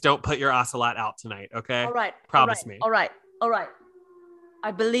 Please don't put your ocelot out tonight, okay? All right. Promise me. All right.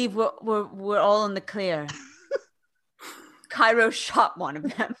 I believe we're all in the clear. Cairo shot one of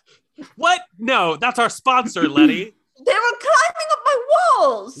them. What? No, that's our sponsor, Letty. They were climbing up my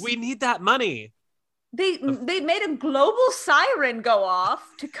walls. We need that money. They made a global siren go off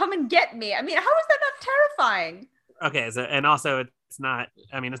to come and get me. I mean, how is that not terrifying? Okay, so and also it's not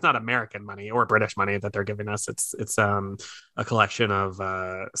American money or British money that they're giving us. It's a collection of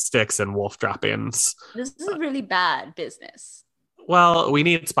sticks and wolf droppings. This is a really bad business. Well, we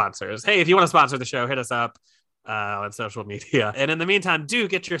need sponsors. Hey, if you want to sponsor the show, hit us up on social media. And in the meantime, do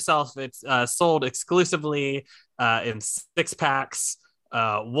get yourself, it's sold exclusively in 6-packs,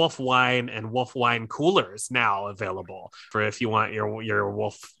 wolf wine and wolf wine coolers now available for if you want your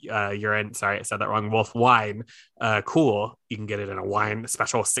wolf urine. Sorry, I said that wrong. Wolf wine cool. You can get it in a wine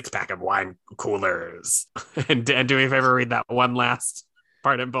special 6-pack of wine coolers. and do me a favor, read that one last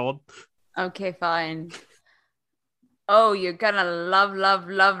part in bold. Okay, fine. Oh, you're gonna love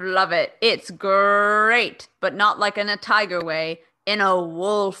it. It's great, but not like in a tiger way, in a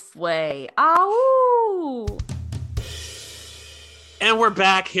wolf way. Ow! And we're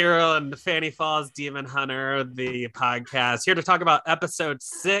back here on Fanny Falls Demon Hunter, the podcast, here to talk about episode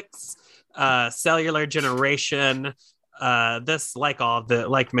 6, Cellular Generation. This,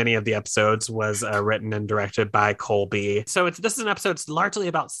 like many of the episodes, was written and directed by Colby. So this is an episode largely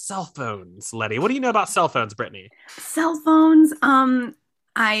about cell phones. Letty, what do you know about cell phones, Brittany? Cell phones,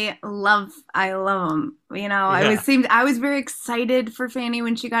 I love them. You know, yeah. I was very excited for Fanny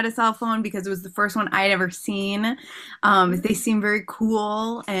when she got a cell phone because it was the first one I'd ever seen. They seem very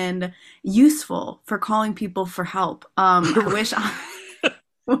cool and useful for calling people for help. I wish I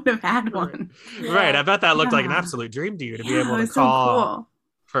would have had one. Right. I bet that looked like an absolute dream to you to be able to call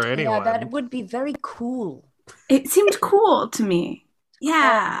for anyone. Yeah, that would be very cool. It seemed cool to me.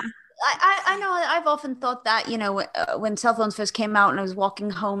 Yeah. I know I've often thought that, you know, when cell phones first came out and I was walking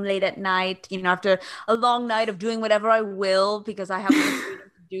home late at night, you know, after a long night of doing whatever I will because I have the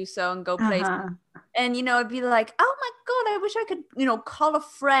freedom to do so and go places. And, you know, I'd be like, oh my God, I wish I could, you know, call a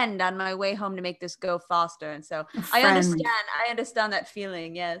friend on my way home to make this go faster. And so I understand that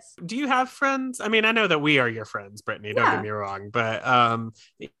feeling. Yes. Do you have friends? I mean, I know that we are your friends, Brittany, don't get me wrong, but,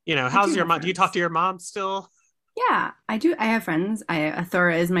 you know, how's your mom? Do you talk to your mom still? Yeah, I do. I have friends.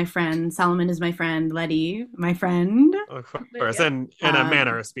 Athora is my friend. Solomon is my friend. Letty, my friend. Of course, in a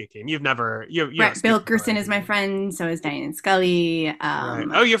manner of speaking. You've never... Brett Bill Gerson is my friend. So is Diane Scully. Right.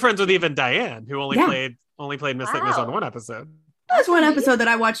 Oh, you're friends with even Diane, who only played Miss Thickness on one episode. That's one episode that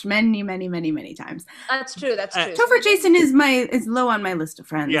I watched many, many, many, many times. That's true. Topher Jason is low on my list of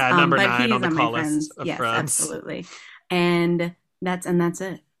friends. Yeah, number 9 on the call list of yes, friends. Absolutely. And that's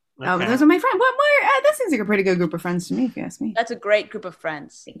it. Okay. Those are my friends. What more? That seems like a pretty good group of friends to me, if you ask me. That's a great group of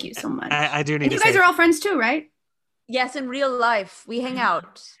friends. Thank you so much. I do need and you guys are all friends too, right? Yes, in real life. We hang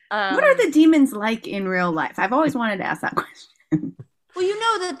out. What are the demons like in real life? I've always wanted to ask that question. Well, you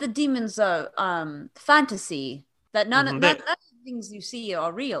know that the demons are fantasy. That none of the things you see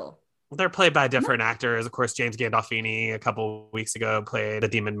are real. They're played by different actors. Of course, James Gandolfini a couple weeks ago played the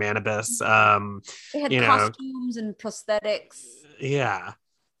demon Manibus. They had costumes and prosthetics. Yeah.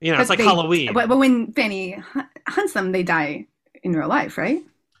 You know, it's like Halloween. But when Fanny hunts them, they die in real life, right?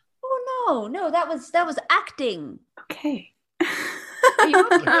 Oh no, that was acting. Okay. Are you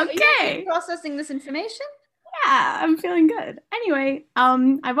processing this information? Yeah, I'm feeling good. Anyway,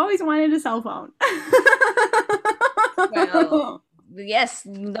 I've always wanted a cell phone. Well, yes,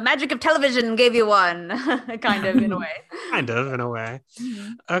 the magic of television gave you one, kind of in a way.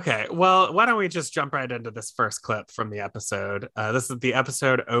 Mm-hmm. Okay, well, why don't we just jump right into this first clip from the episode? This is the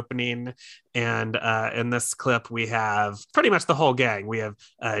episode opening, and in this clip we have pretty much the whole gang. We have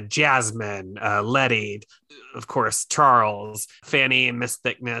Jasmine, Letty, of course, Charles, Fanny, Miss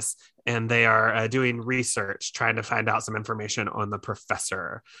Thickness, and they are doing research, trying to find out some information on the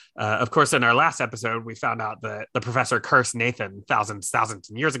professor. Of course, in our last episode, we found out that the professor cursed Nathan thousands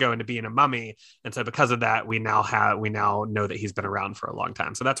of years ago into being a mummy. And so because of that, we now know that he's been around for a long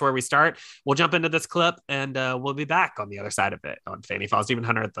time. So that's where we start. We'll jump into this clip and we'll be back on the other side of it on Fanny Falls Demon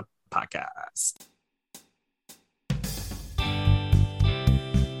Hunter, the podcast.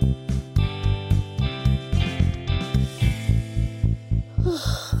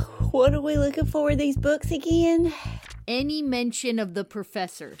 What are we looking for in these books again? Any mention of the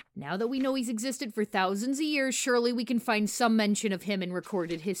professor. Now that we know he's existed for thousands of years, surely we can find some mention of him in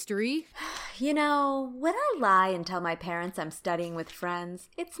recorded history. You know, when I lie and tell my parents I'm studying with friends,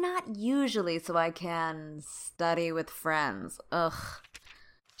 it's not usually so I can study with friends. Ugh.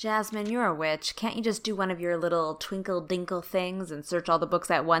 Jasmine, you're a witch. Can't you just do one of your little twinkle dinkle things and search all the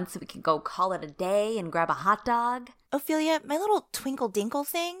books at once so we can go call it a day and grab a hot dog? Ophelia, my little twinkle dinkle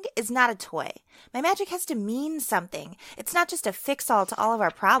thing is not a toy. My magic has to mean something. It's not just a fix-all to all of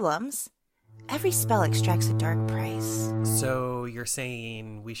our problems. Every spell extracts a dark price. So you're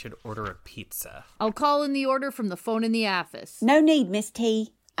saying we should order a pizza? I'll call in the order from the phone in the office. No need, Miss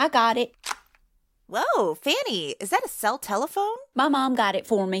T. I got it. Whoa, Fanny, is that a cell telephone? My mom got it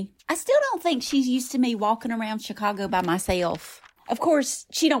for me. I still don't think she's used to me walking around Chicago by myself. Of course,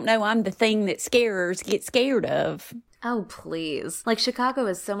 she don't know I'm the thing that scarers get scared of. Oh, please. Like, Chicago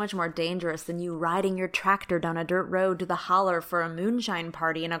is so much more dangerous than you riding your tractor down a dirt road to the holler for a moonshine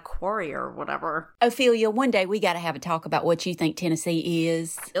party in a quarry or whatever. Ophelia, one day we gotta have a talk about what you think Tennessee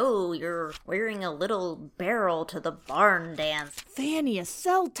is. Oh, you're wearing a little barrel to the barn dance. Fanny, a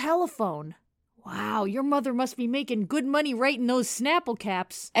cell telephone. Wow, your mother must be making good money writing those Snapple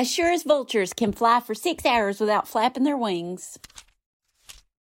caps. As sure as vultures can fly for 6 hours without flapping their wings.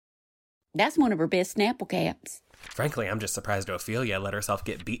 That's one of her best Snapple caps. Frankly, I'm just surprised Ophelia let herself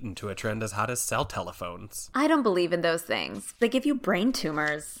get beaten to a trend as hot as cell telephones. I don't believe in those things. They give you brain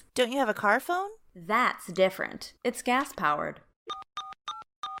tumors. Don't you have a car phone? That's different. It's gas-powered.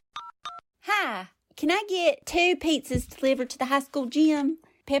 Hi, can I get 2 pizzas delivered to the high school gym?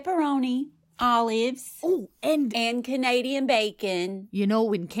 Pepperoni, olives, and Canadian bacon. You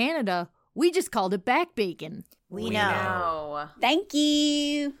know, in Canada, we just called it back bacon. We know. Thank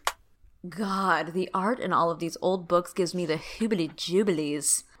you. God, the art in all of these old books gives me the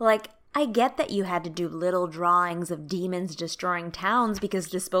hoobly-jubilies. Like, I get that you had to do little drawings of demons destroying towns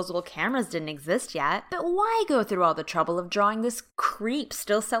because disposable cameras didn't exist yet, but why go through all the trouble of drawing this creep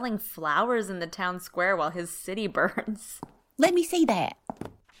still selling flowers in the town square while his city burns? Let me see that.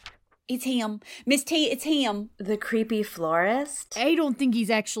 It's him. Miss T, it's him. The creepy florist? I don't think he's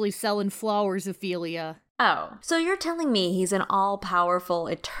actually selling flowers, Ophelia. Oh, so you're telling me he's an all-powerful,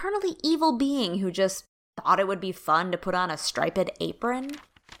 eternally evil being who just thought it would be fun to put on a striped apron?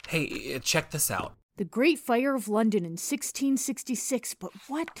 Hey, check this out. The Great Fire of London in 1666, but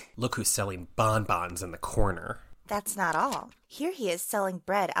what? Look who's selling bonbons in the corner. That's not all. Here he is selling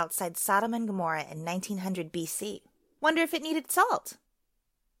bread outside Sodom and Gomorrah in 1900 BC. Wonder if it needed salt.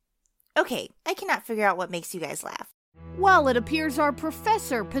 Okay, I cannot figure out what makes you guys laugh. Well, it appears our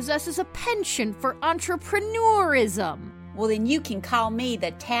professor possesses a penchant for entrepreneurism. Well, then you can call me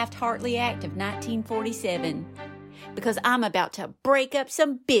the Taft-Hartley Act of 1947, because I'm about to break up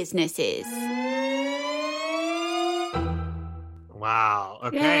some businesses. Wow.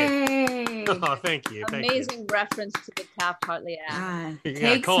 Okay. Yay! Oh, thank you. Amazing reference to the Taft-Hartley Act.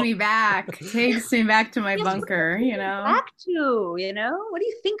 Takes me back. Takes me back to my bunker, you know? Back to, you know? What do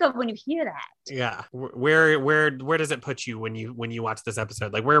you think of when you hear that? Yeah. Where does it put you when you watch this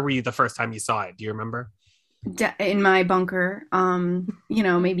episode? Like, where were you the first time you saw it? Do you remember? In my bunker, you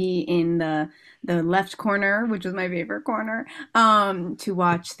know, maybe in the left corner, which was my favorite corner, to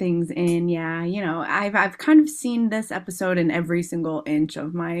watch things in. Yeah, you know, I've kind of seen this episode in every single inch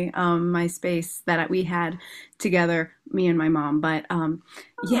of my my space that we had together, me and my mom. But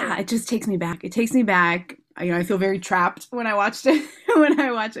yeah, it just takes me back. It takes me back. You know, I feel very trapped when I watched it. When I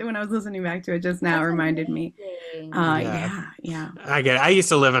was listening back to it just now, it reminded me. Yeah. I get it. I used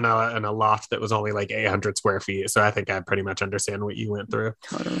to live in a loft that was only like 800 square feet, so I think I pretty much understand what you went through.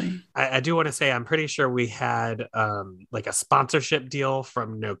 Totally. I do want to say I'm pretty sure we had like a sponsorship deal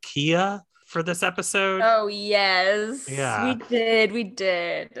from Nokia for this episode. Oh, yes. Yeah. We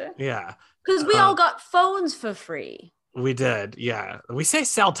did. Yeah. Because we all got phones for free. We did, yeah. We say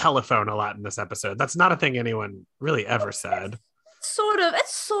cell telephone a lot in this episode. That's not a thing anyone really ever said.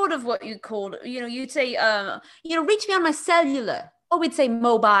 It's sort of what you called, you know, you'd say, reach me on my cellular. Or we'd say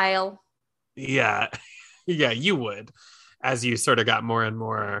mobile. Yeah. Yeah, you would. As you sort of got more and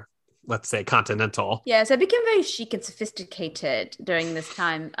more, let's say, continental. Yes, I became very chic and sophisticated during this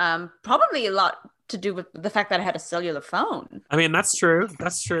time. Probably a lot to do with the fact that I had a cellular phone. I mean, that's true.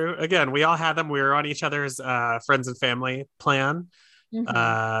 That's true. Again, we all had them. We were on each other's friends and family plan.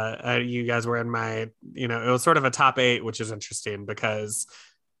 Mm-hmm. You guys were in my, you know, it was sort of a top 8, which is interesting because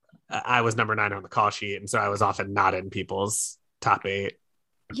I was number 9 on the call sheet. And so I was often not in people's top 8.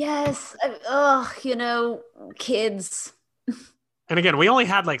 Yes. You know, kids. And again, we only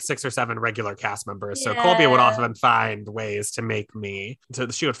had like 6 or 7 regular cast members. So Yeah. Colby would often find ways to make me, so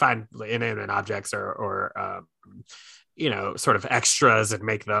she would find inanimate objects or you know, sort of extras and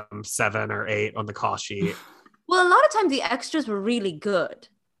make them 7 or 8 on the call sheet. Well, a lot of times the extras were really good.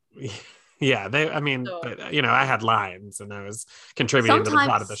 Yeah, but I had lines and I was contributing to the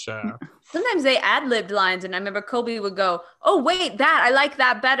plot of the show. Sometimes they ad-libbed lines, and I remember Colby would go, "Oh, wait, I like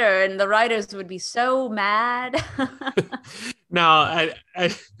that better," and the writers would be so mad. Now,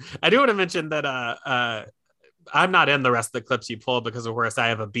 I do want to mention that I'm not in the rest of the clips you pulled because, of course, I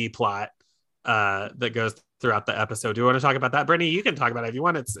have a B plot that goes throughout the episode. Do you want to talk about that, Brittany? You can talk about it if you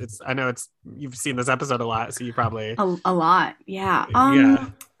want. I know you've seen this episode a lot, so you probably a lot. Yeah.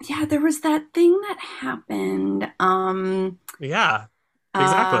 Yeah, there was that thing that happened. Yeah,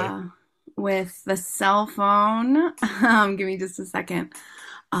 exactly. With the cell phone. Give me just a second.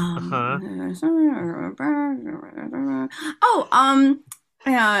 The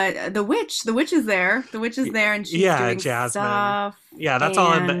witch is there. The witch is there, and she's doing Jasmine stuff. Yeah, that's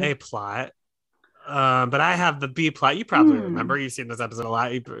all in the A plot. But I have the B plot. You probably remember. You've seen this episode a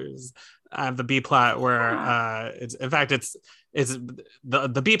lot. I have the B plot where it's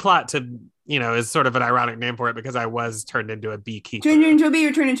the B plot to is sort of an ironic name for it because I was turned into a beekeeper. Turned into a bee.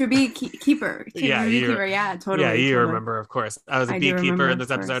 You're turned into a beekeeper. Yeah, totally. Yeah, you totally. remember, of course. I was a beekeeper in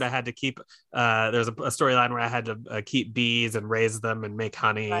this episode. I had to keep. There's a storyline where I had to keep bees and raise them and make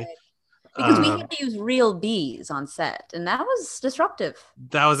honey. Right. Because we had to use real bees on set, and that was disruptive.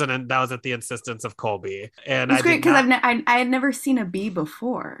 That was at the insistence of Colby, and it's great because I had never seen a bee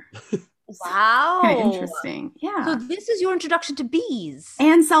before. Wow, kind of interesting. Yeah. So this is your introduction to bees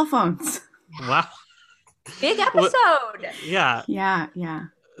and cell phones. Wow. Big episode. Yeah. Yeah.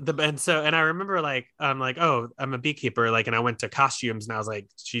 And I remember I'm like, oh, I'm a beekeeper. And I went to costumes and I was like,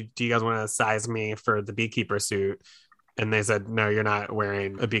 do you guys want to size me for the beekeeper suit? And they said, no, you're not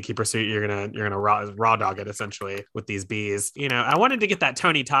wearing a beekeeper suit. You're gonna raw dog it essentially with these bees. I wanted to get that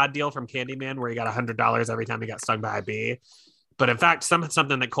Tony Todd deal from Candyman where he got $100 every time he got stung by a bee. But in fact,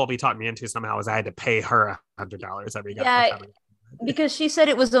 something that Colby talked me into somehow was I had to pay her $100 every time. Yeah, because she said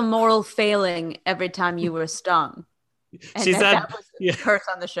it was a moral failing every time you were stung. And she said that was a curse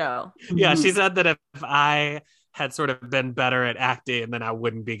on the show. Yeah, she said that if I had sort of been better at acting, then I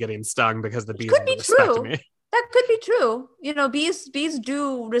wouldn't be getting stung because the bees would respect me. That could be true. Bees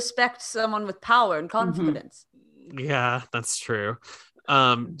do respect someone with power and confidence. Yeah, that's true.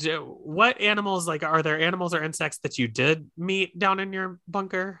 What animals, are there animals or insects that you did meet down in your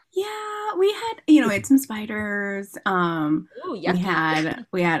bunker? Yeah, we had, we had some spiders.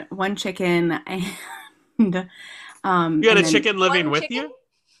 We had one chicken and you had a chicken living with you?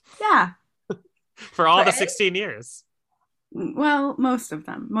 Yeah. For all the 16 years. Well, most of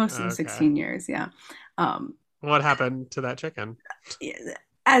them. Most of the 16 years, yeah. What happened to that chicken?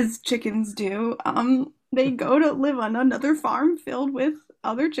 As chickens do, they go to live on another farm filled with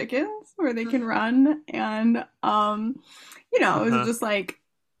other chickens where they can run. And, it was just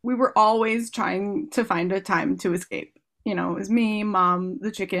we were always trying to find a time to escape. It was me, Mom,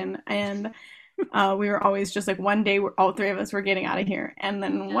 the chicken, and we were always just one day all three of us were getting out of here. And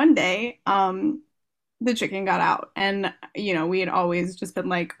then one day, the chicken got out, and we had always just been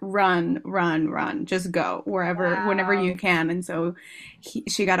run, just go whenever you can. And so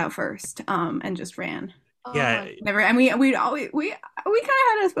she got out first, and just ran. Yeah, never. And we kind of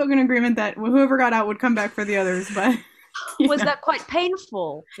had a spoken agreement that whoever got out would come back for the others. But was that quite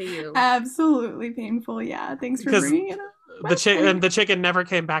painful for you? Absolutely painful. Yeah. Thanks for bringing it up. The chicken never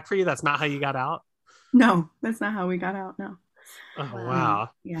came back for you. That's not how you got out. No, that's not how we got out. No. Oh wow.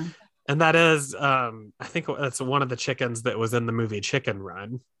 Yeah. And that is, I think that's one of the chickens that was in the movie Chicken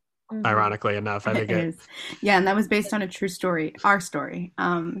Run. Mm-hmm. Ironically enough, I think it is. Yeah, and that was based on a true story, our story.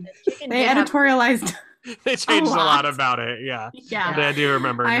 They editorialized. They changed a lot about it. Yeah. Yeah. I do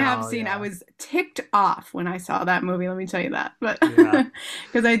remember. I have seen. I was ticked off when I saw that movie. Let me tell you that. But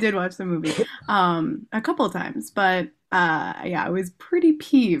because I did watch the movie a couple of times, but I was pretty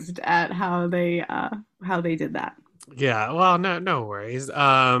peeved at how they did that. Yeah, well, no worries.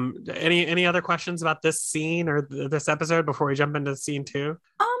 Any other questions about this scene or this episode before we jump into scene 2?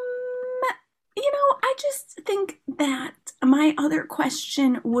 I just think that my other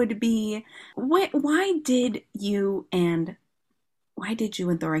question would be, why did you and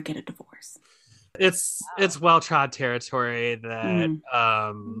Thora get a divorce? It's well-trod territory that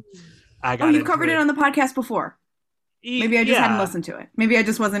I got. Oh, you covered it on the podcast before. Maybe I just hadn't listened to it. Maybe I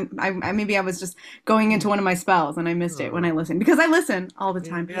just wasn't. Maybe I was just going into one of my spells and I missed it when I listened, because I listen all the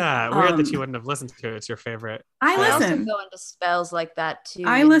time. Yeah, weird that you wouldn't have listened to it. It's your favorite. I listen. also go into spells like that too.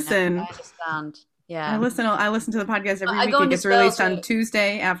 I listen. I understand. Yeah, I listen to the podcast every week. It gets released on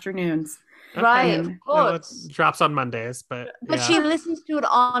Tuesday afternoons. Okay. Right, of course. It drops on Mondays, but she listens to it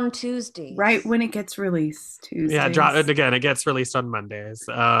on Tuesdays. Right when it gets released. Tuesdays. Yeah, it gets released on Mondays.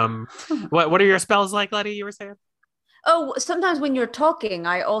 What are your spells like, Letty? You were saying? Oh, sometimes when you're talking,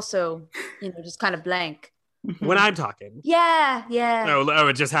 I also, just kind of blank. When I'm talking. Yeah. Oh,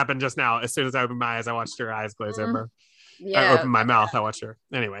 it just happened just now. As soon as I opened my eyes, I watched her eyes glaze over. Yeah. I opened my mouth, I watched her.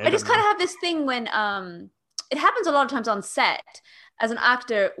 Anyway. I just kind of have this thing when it happens a lot of times on set as an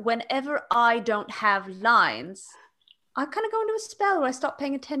actor. Whenever I don't have lines, I kind of go into a spell where I stop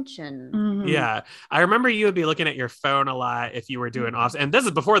paying attention. Mm-hmm. Yeah. I remember you would be looking at your phone a lot if you were doing off. And this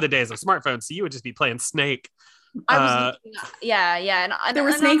is before the days of smartphones. So you would just be playing Snake. I was looking, yeah. And there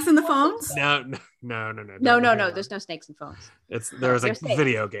were snakes in the phones? No. No. There's no snakes in phones. There was a safe.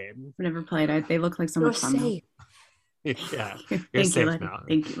 video game. I've never played it. They look like so much fun. Safe. Yeah. You're safe Letty. now.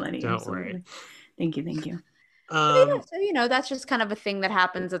 Thank you, Letty. Don't Absolutely. worry. Thank you. So, that's just kind of a thing that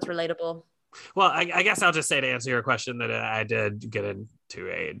happens that's relatable. Well, I guess I'll just say to answer your question that I did get into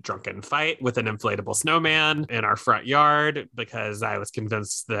a drunken fight with an inflatable snowman in our front yard because I was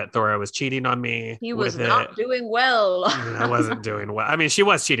convinced that Thora was cheating on me. He was not doing well. I wasn't doing well. I mean, she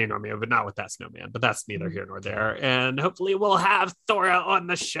was cheating on me, but not with that snowman. But that's neither here nor there. And hopefully we'll have Thora on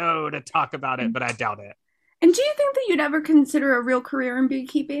the show to talk about it, but I doubt it. And do you think that you'd ever consider a real career in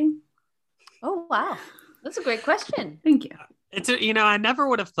beekeeping? Oh, wow. That's a great question. Thank you. It's I never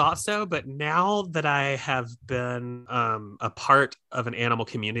would have thought so, but now that I have been a part of an animal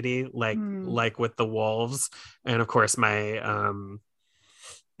community, like with the wolves, and of course my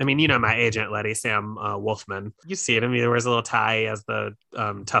my agent Letty, Sam Wolfman. You see it. I mean, he wears a little tie, he has the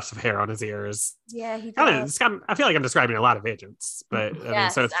tufts of hair on his ears. Yeah, he does. I feel like I'm describing a lot of agents, but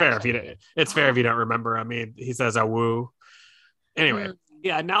so it's fair if you don't remember. I mean, he says "a woo." Anyway.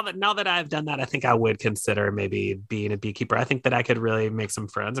 Yeah, now that I've done that, I think I would consider maybe being a beekeeper. I think that I could really make some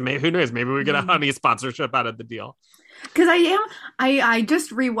friends, and maybe who knows, maybe we get a honey sponsorship out of the deal. Because I just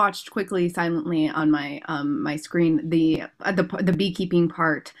rewatched quickly, silently on my my screen the beekeeping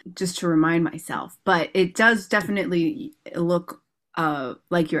part just to remind myself. But it does definitely look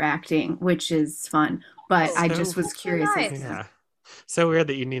like you're acting, which is fun. But I just was curious. Nice. Yeah. So weird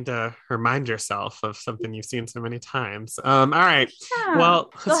that you need to remind yourself of something you've seen so many times. All right. Yeah.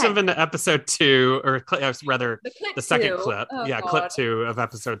 Well, let's jump into episode 2, or rather the second clip. Oh, yeah, God. clip 2 of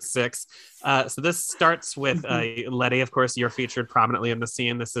episode 6. So this starts with Letty. Of course, you're featured prominently in the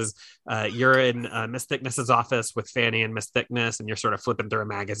scene. This is you're in Miss Thickness's office with Fanny and Miss Thickness, and you're sort of flipping through a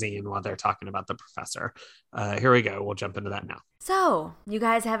magazine while they're talking about the professor. Here we go. We'll jump into that now. So, you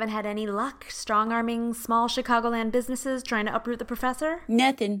guys haven't had any luck strong-arming small Chicagoland businesses trying to uproot the professor?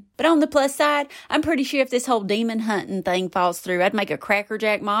 Nothing. But on the plus side, I'm pretty sure if this whole demon hunting thing falls through, I'd make a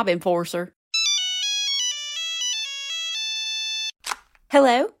crackerjack mob enforcer.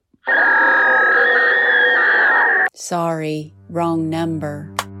 Hello? Sorry, wrong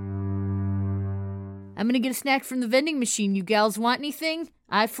number. I'm gonna get a snack from the vending machine. You gals want anything?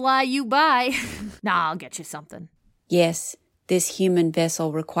 I fly you by. Nah, I'll get you something. Yes, this human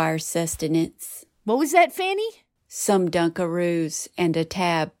vessel requires sustenance. What was that, Fanny? Some Dunkaroos and a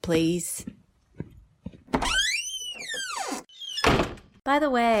tab, please. By the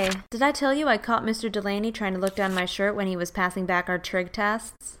way, did I tell you I caught Mr. Delaney trying to look down my shirt when he was passing back our trig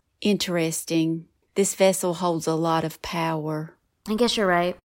tests? Interesting. This vessel holds a lot of power. I guess you're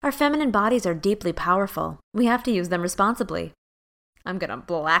right. Our feminine bodies are deeply powerful. We have to use them responsibly. I'm gonna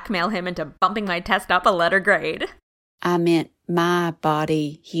blackmail him into bumping my test up a letter grade. I meant my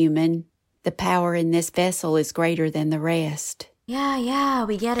body, human. The power in this vessel is greater than the rest. Yeah,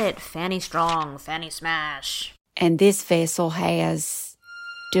 we get it. Fanny strong, Fanny smash. And this vessel has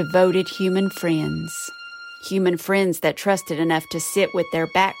devoted human friends. Human friends that trusted enough to sit with their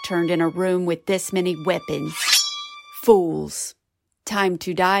back turned in a room with this many weapons. Fools. Time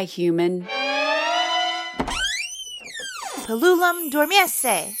to die, human. Pelulum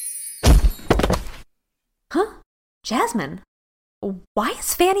dormiese. Huh? Jasmine? Why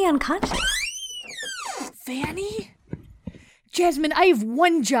is Fanny unconscious? Fanny? Jasmine, I have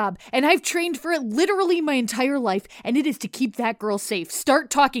one job, and I've trained for it literally my entire life, and it is to keep that girl safe. Start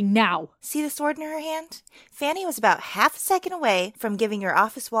talking now. See the sword in her hand? Fanny was about half a second away from giving your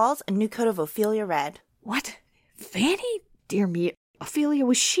office walls a new coat of Ophelia red. What? Fanny? Dear me, Ophelia,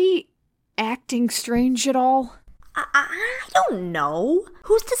 was she acting strange at all? I don't know.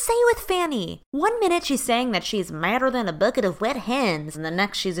 Who's to say with Fanny? 1 minute she's saying that she's madder than a bucket of wet hens, and the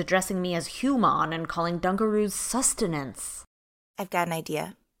next she's addressing me as human and calling Dunkaroos sustenance. I've got an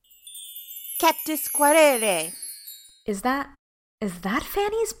idea. Cactus quarere. Is that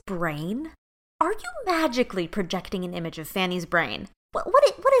Fanny's brain? Are you magically projecting an image of Fanny's brain? What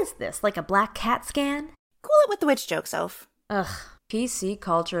is this, like a black cat scan? Cool it with the witch jokes, Oph. Ugh, PC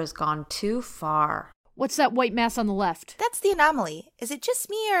culture has gone too far. What's that white mass on the left? That's the anomaly. Is it just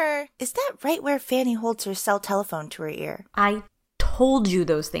me, or is that right where Fanny holds her cell telephone to her ear? I told you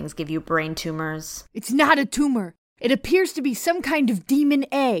those things give you brain tumors. It's not a tumor. It appears to be some kind of demon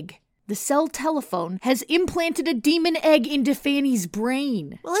egg. The cell telephone has implanted a demon egg into Fanny's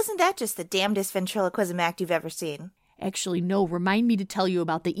brain. Well, isn't that just the damnedest ventriloquism act you've ever seen? Actually, no. Remind me to tell you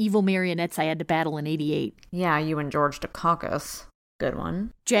about the evil marionettes I had to battle in '88. Yeah, you and George Dukakis. Good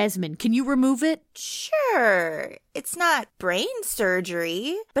one. Jasmine, can you remove it? Sure. It's not brain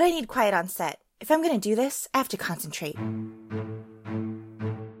surgery, but I need quiet on set. If I'm going to do this, I have to concentrate.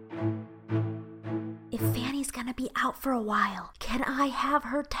 If Fanny's gonna be out for a while, can I have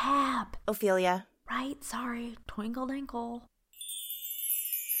her tab? Ophelia. Right, sorry. Twinkle dinkle.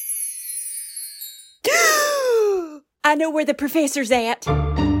 I know where the professor's at.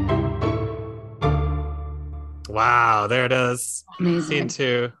 Wow, there it is. Amazing.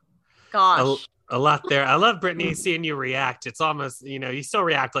 Scene 2. Gosh. A lot there. I love Brittany seeing you react. It's almost, you still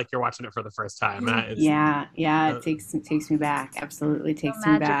react like you're watching it for the first time. Yeah, it takes me back. Absolutely takes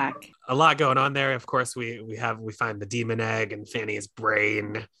me back. A lot going on there. Of course, we find the demon egg and Fanny's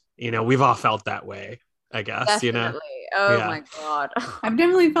brain. We've all felt that way, I guess. Definitely. Oh Yeah. my God. I've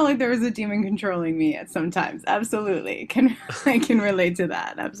definitely felt like there was a demon controlling me at some times. Absolutely. I can relate to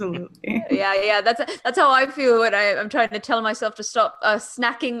that. Absolutely. Yeah. That's how I feel when I'm trying to tell myself to stop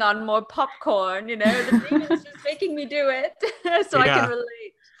snacking on more popcorn. The demon's just making me do it, so I can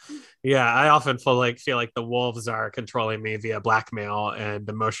relate. Yeah, I often feel like the wolves are controlling me via blackmail and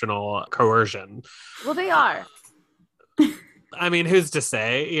emotional coercion. Well, they are. I mean, who's to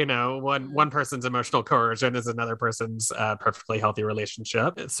say? One person's emotional coercion is another person's perfectly healthy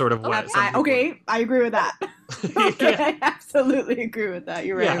relationship. It's sort of what. I agree with that. Okay, I absolutely agree with that.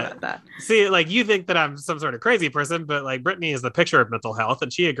 You're right about that. See, you think that I'm some sort of crazy person, but Brittany is the picture of mental health,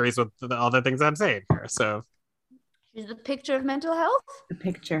 and she agrees with all the things I'm saying here. So, She's the picture of mental health. The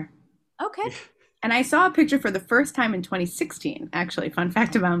picture. Okay. And I saw a picture for the first time in 2016. Actually, fun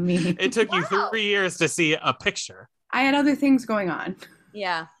fact about me. It took you 3 years to see a picture. I had other things going on.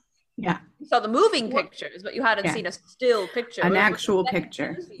 Yeah. Yeah. You saw the moving pictures, but you hadn't seen a still picture. An actual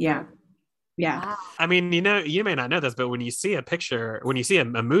picture. Yeah. Yeah. Wow. I mean, you may not know this, but when you see a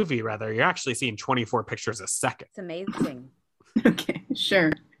movie, rather, you're actually seeing 24 pictures a second. It's amazing. Okay.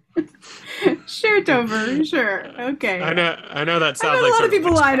 Sure. Sure, Topher. Sure. Okay. I know that sounds I know like a lot of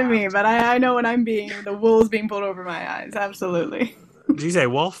people lie to witchcraft. me, but I know when I'm the wool's being pulled over my eyes. Absolutely. Did you say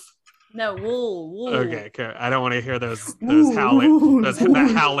wolf? No, wool. Okay, okay. I don't want to hear those Ooh, howling, that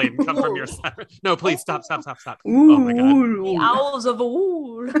ooh, howling come from your side. No, please stop. Ooh, Oh my god. The owls of a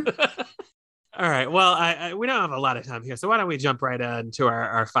wool. All right. Well, we don't have a lot of time here, so why don't we jump right into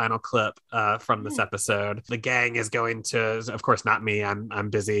our final clip from this episode? The gang is going to, of course, not me. I'm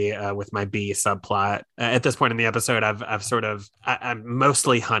busy with my bee subplot. At this point in the episode, I'm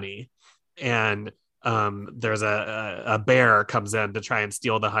mostly honey, and there's a bear comes in to try and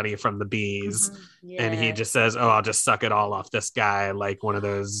steal the honey from the bees, and he just says, "Oh, I'll just suck it all off this guy," like one of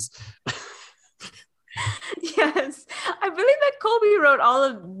those. Yes, I believe that Colby wrote all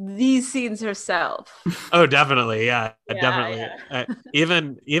of these scenes herself. Oh, definitely, yeah, definitely. Yeah.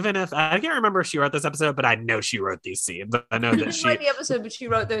 Even if I can't remember if she wrote this episode, but I know she wrote these scenes. I know that She wrote the episode, but she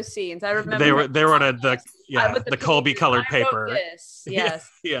wrote those scenes. I remember they were on with the Colby colored I wrote paper. this. Yes.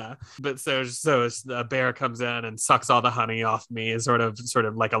 Yeah. But so a bear comes in and sucks all the honey off me, sort of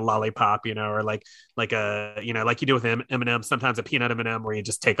like a lollipop, or like a like you do with M&M, sometimes a peanut M&M where you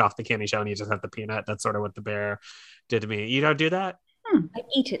just take off the candy shell and you just have the peanut. That's sort of what the bear did to me. You don't do that? I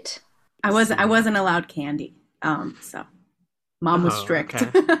eat it. I wasn't allowed candy. So mom was strict.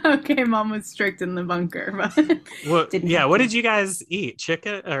 Okay. Okay, mom was strict in the bunker. But what did you guys eat?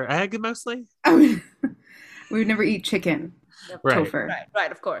 Chicken or egg mostly? we would never eat chicken. Right. Topher.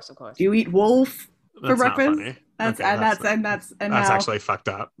 Right, of course. Do you eat wolf for That's not breakfast? funny. That's Okay, that's actually fucked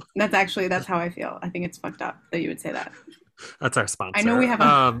up. that's how I feel. I think it's fucked up that you would say that. That's our sponsor. I know we have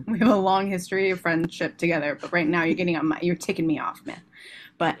a long history of friendship together, but right now you're ticking me off, man.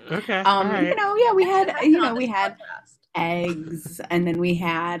 But okay. All right. we had eggs, and then we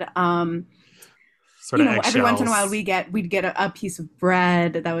had sort of every once in a while eggshells. we'd get a piece of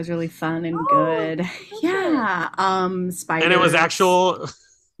bread that was really fun and good. Yeah. Spiders. And it was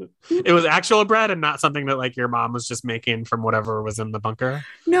actual bread and not something that your mom was just making from whatever was in the bunker.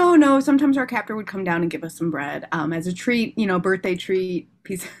 No. Sometimes our captor would come down and give us some bread as a treat, birthday treat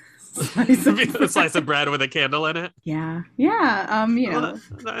pieces. A slice of bread with a candle in it. Yeah. Yeah. I mean,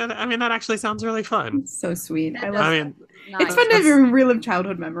 that actually sounds really fun. It's so sweet. I Nice. It's fun to relive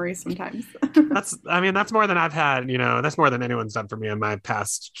childhood memories sometimes. That's more than I've had, that's more than anyone's done for me in my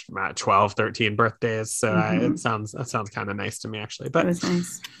past 12, 13 birthdays. So that sounds kind of nice to me, actually. But It was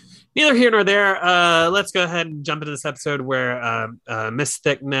nice. Neither here nor there. Let's go ahead and jump into this episode where Miss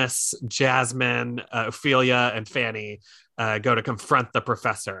Thickness, Jasmine, Ophelia, and Fanny go to confront the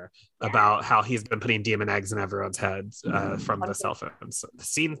professor about how he's been putting demon eggs in everyone's heads from the cell phones.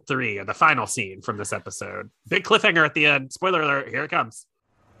 Scene 3, or the final scene from this episode. Big cliffhanger at the end. Spoiler alert, here it comes.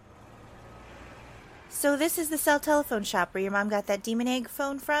 So this is the cell telephone shop where your mom got that demon egg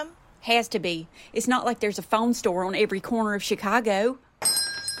phone from? Has to be. It's not like there's a phone store on every corner of Chicago.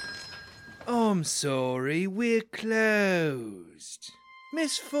 I'm sorry, we're closed.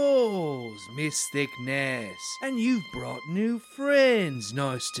 Miss Falls, Miss Thickness, and you've brought new friends.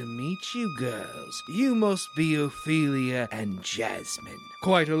 Nice to meet you, girls. You must be Ophelia and Jasmine.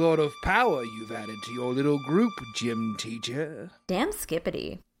 Quite a lot of power you've added to your little group, gym teacher. Damn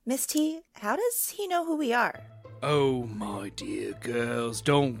skippity. Miss T, how does he know who we are? Oh, my dear girls,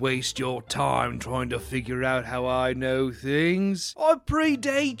 don't waste your time trying to figure out how I know things. I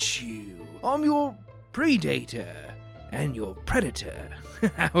predate you. I'm your predator and your predator.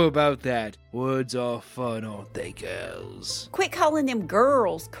 How about that? Words are fun, aren't they, girls? Quit calling them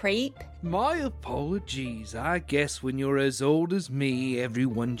girls, creep. My apologies. I guess when you're as old as me,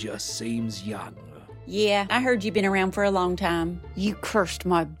 everyone just seems young. Yeah, I heard you've been around for a long time. You cursed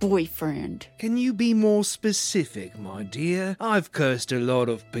my boyfriend. Can you be more specific, my dear? I've cursed a lot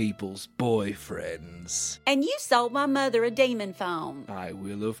of people's boyfriends. And you sold my mother a demon phone. I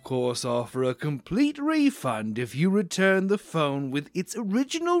will, of course, offer a complete refund if you return the phone with its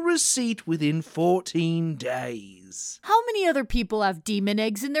original receipt within 14 days. How many other people have demon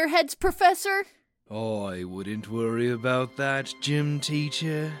eggs in their heads, Professor? I wouldn't worry about that, gym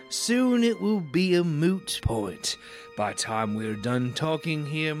teacher. Soon it will be a moot point. By time we're done talking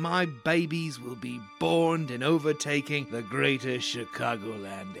here, my babies will be born and overtaking the greater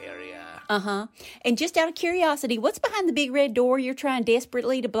Chicagoland area. Uh-huh. And just out of curiosity, what's behind the big red door you're trying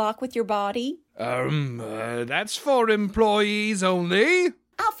desperately to block with your body? That's for employees only.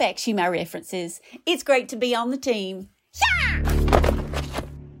 I'll fax you my references. It's great to be on the team. Yeah!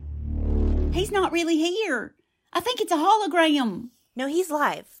 He's not really here. I think it's a hologram. No, he's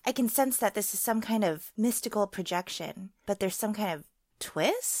live. I can sense that this is some kind of mystical projection, but there's some kind of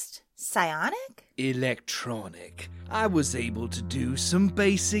twist? Psionic? Electronic. I was able to do some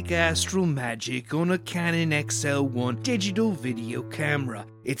basic astral magic on a Canon XL1 digital video camera.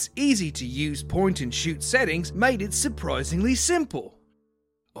 Its easy to use point-and-shoot settings made it surprisingly simple.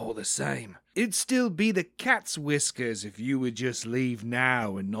 All the same, it'd still be the cat's whiskers if you would just leave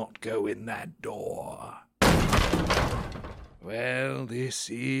now and not go in that door. Well, this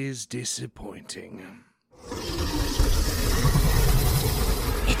is disappointing.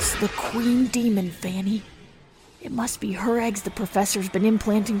 It's the Queen Demon, Fanny. It must be her eggs the professor's been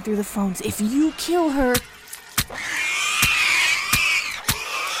implanting through the phones. If you kill her...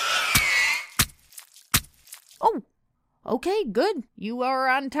 Oh, okay, good. You are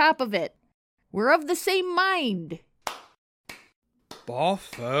on top of it. We're of the same mind.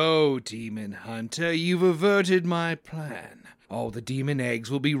 Boffo, Demon Hunter, you've averted my plan. All the demon eggs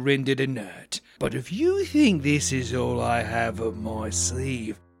will be rendered inert. But if you think this is all I have up my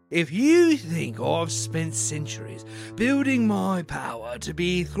sleeve, if you think I've spent centuries building my power to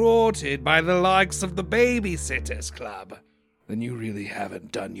be thwarted by the likes of the Babysitters Club, then you really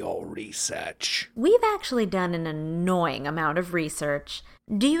haven't done your research. We've actually done an annoying amount of research.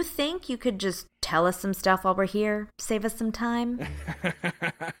 Do you think you could just tell us some stuff while we're here? Save us some time?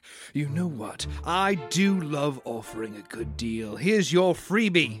 You know what? I do love offering a good deal. Here's your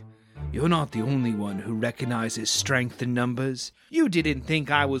freebie. You're not the only one who recognizes strength in numbers. You didn't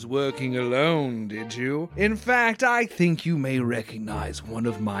think I was working alone, did you? In fact, I think you may recognize one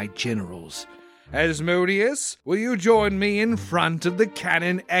of my generals. Asmodeus, will you join me in front of the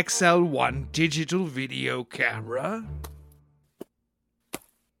Canon XL1 digital video camera?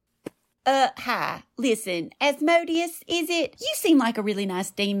 Hi. Listen, Asmodeus, is it? You seem like a really nice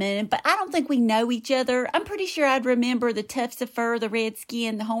demon, but I don't think we know each other. I'm pretty sure I'd remember the tufts of fur, the red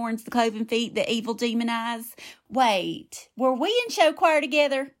skin, the horns, the cloven feet, the evil demon eyes. Wait, were we in show choir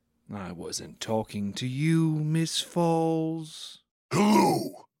together? I wasn't talking to you, Miss Falls.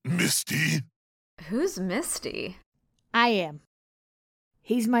 Hello, Misty. Who's Misty? I am.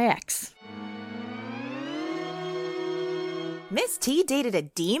 He's my ex. Miss T dated a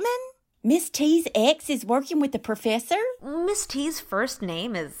demon? Miss T's ex is working with the professor? Miss T's first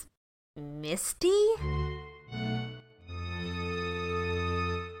name is Misty?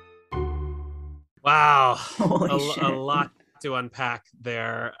 Wow. Holy shit. A lot to unpack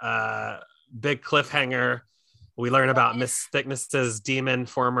there. Big cliffhanger. We learn about Miss Thickness's demon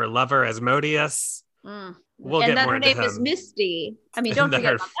former lover, Asmodeus. We'll and get then more her into name him. is Misty. I mean, don't That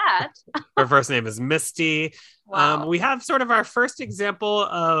forget her- about that. Her first name is Misty. Wow. We have sort of our first example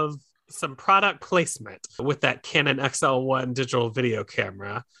of some product placement with that Canon XL1 digital video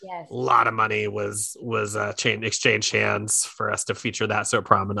camera. Yes. A lot of money was exchanged hands for us to feature that so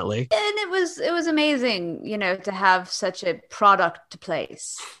prominently. And it was amazing, to have such a product to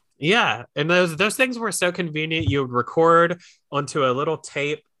place. Yeah, and those things were so convenient. You would record onto a little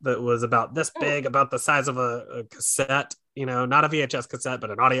tape that was about this big, about the size of a cassette, not a VHS cassette, but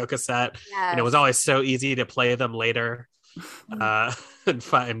an audio cassette. Yes. And it was always so easy to play them later. And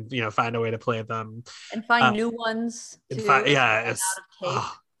find a way to play them And find new ones too.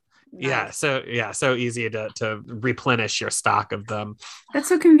 So easy to replenish your stock of them. That's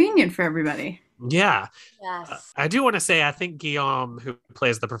so convenient for everybody. Yeah. Yes. I do want to say, I think Guillaume, who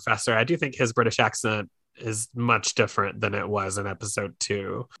plays the professor, I do think his British accent is much different than it was in episode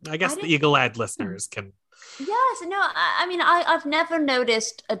 2. I guess the eagle-eyed listeners can. Yes, no, I mean, I've never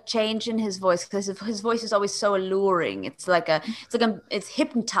noticed a change in his voice because his voice is always so alluring. It's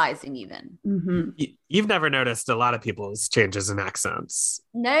hypnotizing even. Mm-hmm. You've never noticed a lot of people's changes in accents.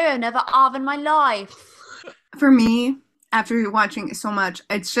 No, never have in my life. For me, after watching it so much,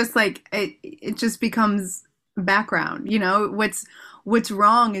 it's just like it just becomes background. What's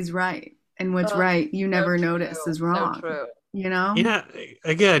wrong is right, and what's right you never notice is wrong. So true. Yeah,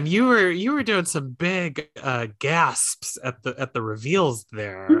 again, you were doing some big gasps at the reveals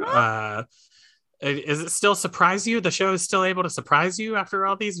there. Mm-hmm. Is it still surprise you? The show is still able to surprise you after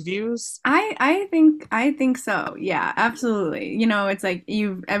all these views? I think so. Yeah, absolutely. It's like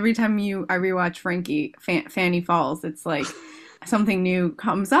every time I rewatch Fanny Falls, it's like something new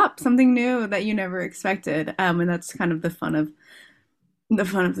comes up, something new that you never expected. And that's kind of the fun of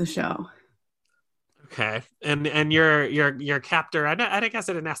the show. Okay, and your captor, I guess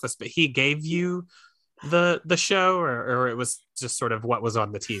I didn't ask this, but he gave you the show, or it was just sort of what was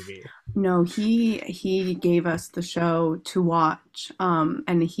on the TV? No, he gave us the show to watch,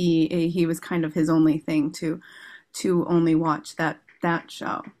 and he was kind of his only thing to only watch that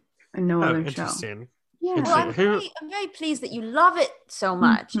show and no other interesting. show. Yeah, well, I'm very pleased that you love it so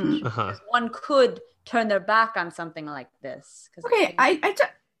much. Mm-hmm. Uh-huh. One could turn their back on something like this. Okay,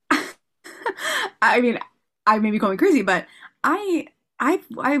 I mean, I may be going crazy, but I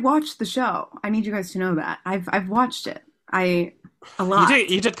watched the show. I need you guys to know that I've watched it. A lot.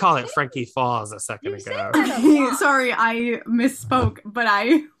 You did call it Frankie Falls a second ago. Sorry, I misspoke, but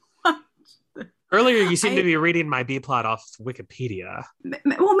I watched it. Earlier you seemed to be reading my B plot off Wikipedia.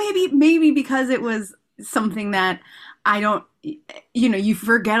 Well, maybe because it was something that I don't. You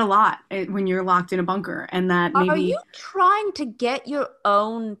forget a lot when you're locked in a bunker, and that maybe. Are you trying to get your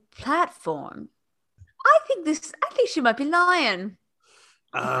own platform? I think she might be lying.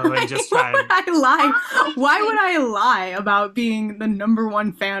 And just trying. Why would I lie? Why would I lie about being the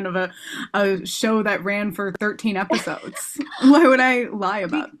 #1 fan of a show that ran for 13 episodes? Why would I lie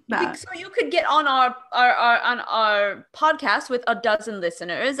about that? So you could get on our podcast with a dozen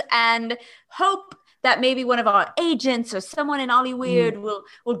listeners and hope that maybe one of our agents or someone in Hollywood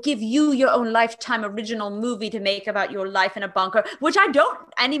will give you your own Lifetime original movie to make about your life in a bunker, which I don't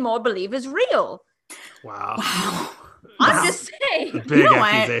anymore believe is real. Wow. I'm just saying. Big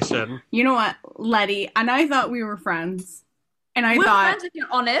accusation. What? You know what, Letty? And I thought we were friends. And we're friends if you're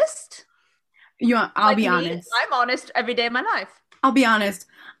honest. I'll be honest. I'm honest every day of my life. I'll be honest.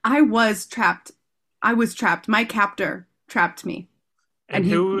 I was trapped. My captor trapped me. And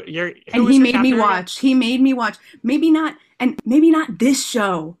he made me watch. He made me watch. Maybe not this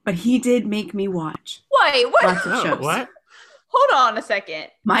show, but he did make me watch. Wait, what? Lots of shows. What? Hold on a second.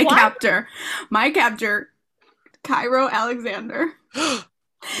 My captor, Cairo Alexander.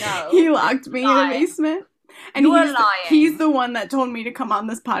 No. He locked me in a basement. And lying. He's the one that told me to come on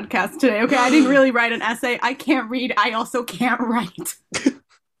this podcast today. Okay, I didn't really write an essay. I can't read. I also can't write.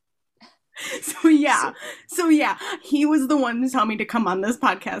 So yeah, he was the one to tell me to come on this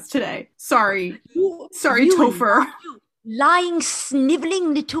podcast today. Sorry, Topher. Lying,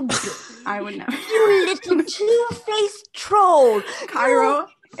 sniveling little. I would never. You little two-faced troll. Cairo,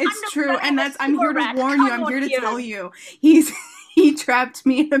 it's true, and I'm here to warn you. I'm here to tell you. He trapped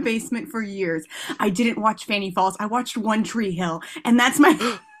me in a basement for years. I didn't watch Fanny Falls. I watched One Tree Hill, and that's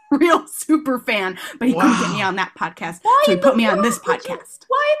my real super fan, but he couldn't get me on that podcast. So he put me on this podcast.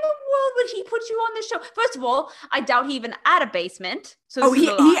 Why in the world would he put you on this show? First of all, I doubt he even had a basement. So he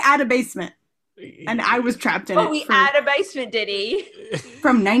had a basement. And I was trapped in it. Oh, he had a basement, did he?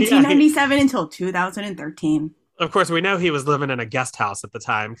 From 1997 until 2013. Of course, we know he was living in a guest house at the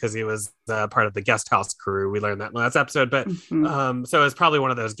time because he was part of the guest house crew. We learned that in the last episode. But so it's probably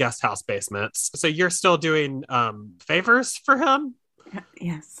one of those guest house basements. So you're still doing favors for him?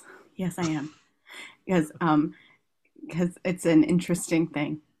 Yes, I am. Because it's an interesting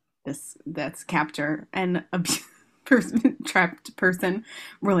thing. That's capture and trapped person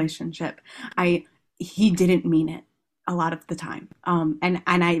relationship. He didn't mean it a lot of the time. And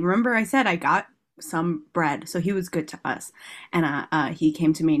I remember I said I got some bread, so he was good to us. And he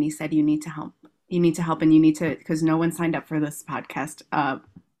came to me and he said, you need to help, and you need to, because no one signed up for this podcast,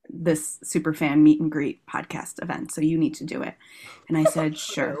 this super fan meet and greet podcast event, so you need to do it. And I said,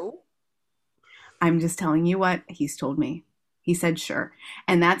 sure. I'm just telling you what he's told me. He said, sure.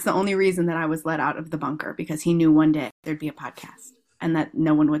 And that's the only reason that I was let out of the bunker, because he knew one day there'd be a podcast and that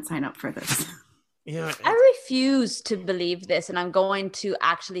no one would sign up for this. Yeah, I refuse to believe this, and I'm going to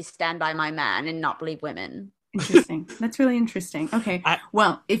actually stand by my man and not believe women. Interesting. That's really interesting. Okay.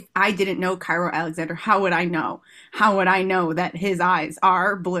 Well, if I didn't know Cairo Alexander, how would I know? How would I know that his eyes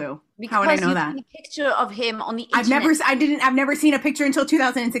are blue? Because how would I know that? A picture of him on the internet. I've never seen a picture until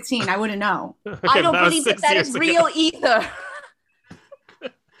 2016. I wouldn't know. I don't believe that is real either.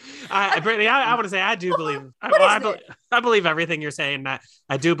 Brittany, I want to say I do believe. I believe everything you're saying.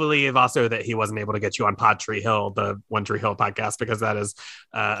 I do believe also that he wasn't able to get you on Pod Tree Hill, the One Tree Hill podcast, because that is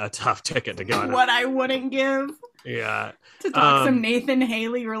a tough ticket to go on. What I wouldn't give. Yeah. To talk some Nathan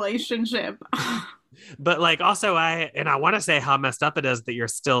Haley relationship. But like also I want to say how messed up it is that you're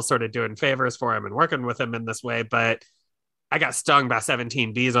still sort of doing favors for him and working with him in this way. But I got stung by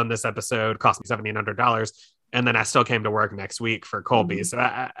 17 bees on this episode, cost me $1,700. And then I still came to work next week for Colby. Mm-hmm. So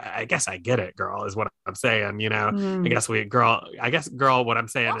I guess I get it, girl, is what I'm saying. You know, I guess girl, what I'm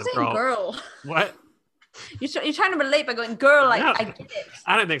saying is girl. What? You're trying to relate by going, girl, I get it.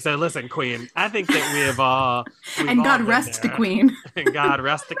 I don't think so. Listen, Queen, I think that we have all... and God rest the Queen. And God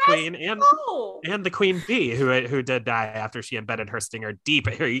rest the Queen. And the Queen Bee, who did die after she embedded her stinger deep.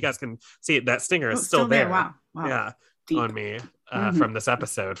 Here, you guys can see it. That stinger is still there. Wow. Yeah. Deep. On me from this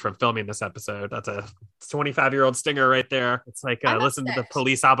episode, from filming this episode. That's a 25-year-old stinger right there. It's like listen to the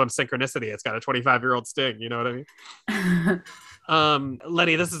Police album Synchronicity. It's got a 25-year-old sting. You know what I mean?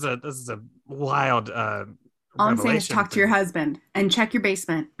 Letty, this is a wild all I'm saying is talk to your husband and check your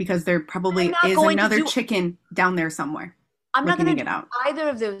basement, because there probably is another chicken down there somewhere. I'm not going to do either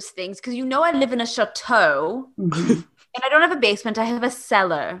of those things, because I live in a chateau. And I don't have a basement. I have a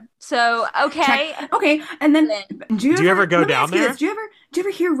cellar. So, okay. Okay. And then do you ever go down there? Do you ever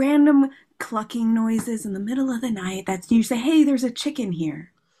hear random clucking noises in the middle of the night? You say, hey, there's a chicken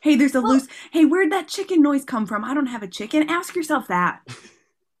here. Hey, there's a loose. Hey, where'd that chicken noise come from? I don't have a chicken. Ask yourself that.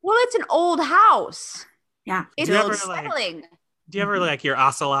 Well, it's an old house. Yeah. It's unsettling. Do you ever your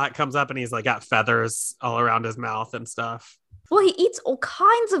ocelot comes up and he's got feathers all around his mouth and stuff? Well, he eats all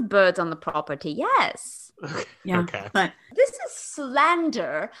kinds of birds on the property. Yes. Yeah, okay. But this is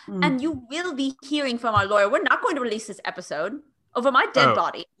slander, and you will be hearing from our lawyer. We're not going to release this episode over my dead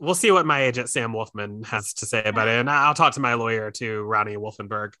body. We'll see what my agent Sam Wolfman has to say about it, and I'll talk to my lawyer too, Ronnie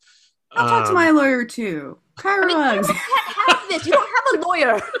Wolfenberg. I'll talk to my lawyer too. Kyra you can't have this. You don't have a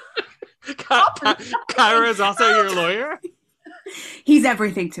lawyer. Kyra is also your lawyer? He's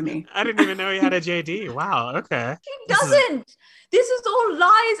everything to me. I didn't even know he had a JD. Wow. Okay. He doesn't. This is all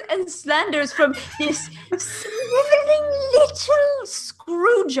lies and slanders from this sniveling little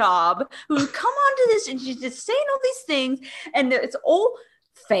screw job who's come onto this and she's just saying all these things, and it's all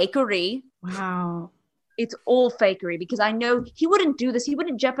fakery. Wow. It's all fakery, because I know he wouldn't do this. He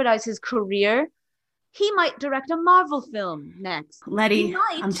wouldn't jeopardize his career. He might direct a Marvel film next. Letty,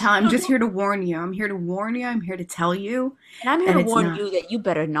 I'm just here to warn you. I'm here to warn you. I'm here to tell you. And I'm here to warn you that you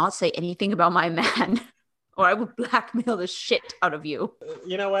better not say anything about my man, or I will blackmail the shit out of you.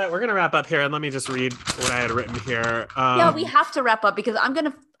 You know what? We're going to wrap up here, and let me just read what I had written here. Yeah, we have to wrap up, because I'm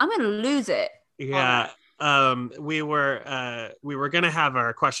gonna lose it. Yeah. We were going to have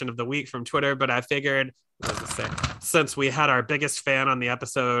our question of the week from Twitter, but I figured, since we had our biggest fan on the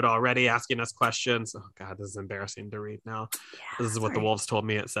episode already asking us questions. Oh God, this is embarrassing to read now. Yeah, this is what the Wolves told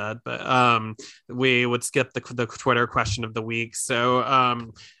me it said, but we would skip the Twitter question of the week. So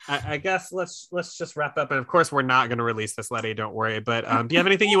I guess let's just wrap up. And of course, we're not going to release this, Letty. Don't worry. But do you have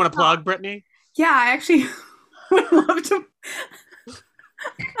anything you want to plug, Brittany? Yeah, I actually would love to.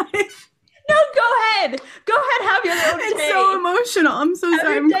 No, go ahead. Go ahead, have your own It's day. so emotional. I'm so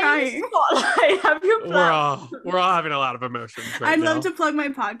sorry. I'm crying. Have your We're all having a lot of emotions right I'd now. love to plug my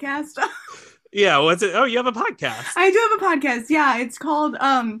podcast. Yeah, what's it? Oh, you have a podcast. I do have a podcast. Yeah, it's called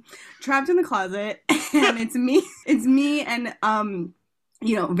Trapped in the Closet, and it's me and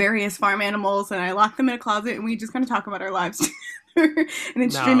various farm animals, and I lock them in a closet, and we just kind of talk about our lives. And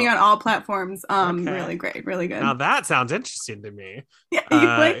it's streaming on all platforms. Really great, really good. Now that sounds interesting to me. Yeah, you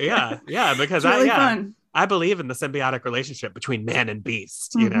like that? yeah, because it's really fun. I believe in the symbiotic relationship between man and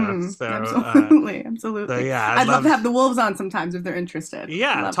beast, you know. So absolutely. So yeah, I'd love to have the wolves on sometimes if they're interested.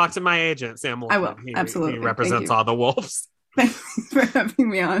 Yeah, talk to my agent, Sam Wolfman. I will. Absolutely. He represents all the wolves. Thanks for having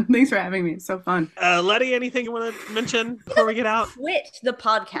me on. Thanks for having me. It's so fun. Letty, anything you want to mention before we get out? Quit the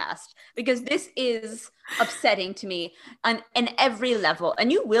podcast because this is upsetting to me on every level.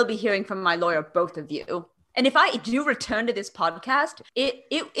 And you will be hearing from my lawyer, both of you. And if I do return to this podcast, it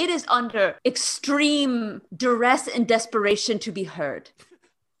is under extreme duress and desperation to be heard.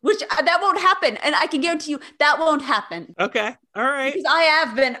 Which that won't happen. And I can guarantee you that won't happen. Okay. All right. Because I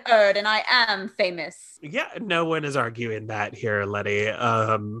have been heard and I am famous. Yeah, no one is arguing that here, Letty.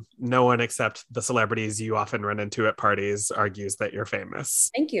 No one except the celebrities you often run into at parties argues that you're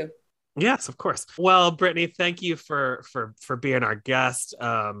famous. Thank you. Yes, of course. Well, Brittany, thank you for being our guest.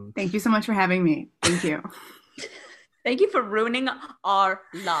 Thank you so much for having me. Thank you. Thank you for ruining our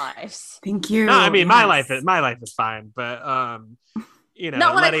lives. Thank you. No, I mean my life is fine, but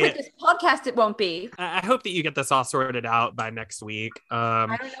not when Letty, I quit this podcast, it won't be. I hope that you get this all sorted out by next week. I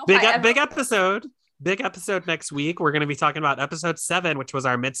don't know big episode next week. We're going to be talking about episode 7, which was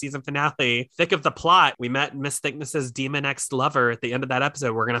our mid-season finale, Thick of the Plot. We met Miss Thickness's demon ex-lover at the end of that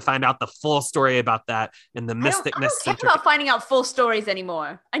episode. We're going to find out the full story about that and the Miss Thickness. I don't care about finding out full stories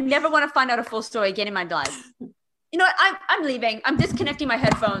anymore. I never want to find out a full story again in my life. You know what? I'm leaving. I'm disconnecting my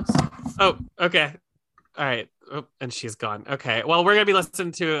headphones. Oh, okay. All right. Oh, and she's gone. Okay. Well, we're going to be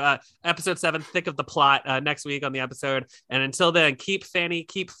listening to episode 7, Thick of the Plot, next week on the episode. And until then, keep Fanny,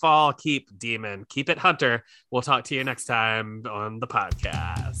 keep Fall, keep Demon, keep it Hunter. We'll talk to you next time on the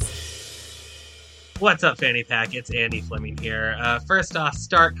podcast. What's up, Fanny Pack? It's Andy Fleming here. First off,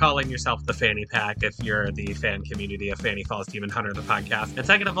 start calling yourself the Fanny Pack if you're the fan community of Fanny Falls Demon Hunter, the podcast. And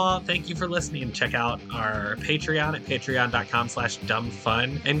second of all, thank you for listening. Check out our Patreon at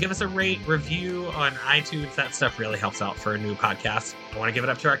patreon.com/dumbfun and give us a rate, review on iTunes. That stuff really helps out for a new podcast. I want to give it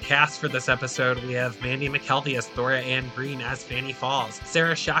up to our cast for this episode. We have Mandy McKelvey as Thora Ann Green as Fanny Falls,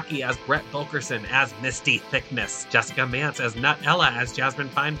 Sarah Shockey as Brett Bulkerson as Misty Thickness, Jessica Mance as Nut Ella as Jasmine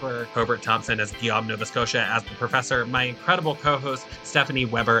Feinberg, Hobart Thompson as Guillaume Nova Scotia as the Professor, my incredible co-host Stephanie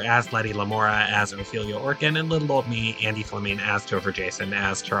Weber as Letty Lamora as Ophelia Orkin, and little old me, Andy Fleming as Topher Jason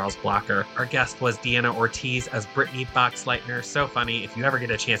as Charles Blocker. Our guest was Deanna Ortiz as Brittany Boxleitner. So funny. If you ever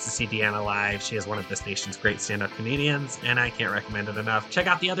get a chance to see Deanna live, she is one of this nation's great stand-up comedians, and I can't recommend it enough. Check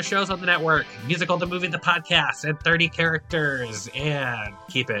out the other shows on the network, Musical, the Movie, the Podcast, and 30 Characters, and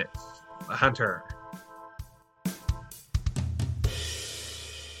keep it Hunter.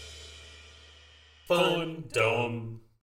 Fun, dumb,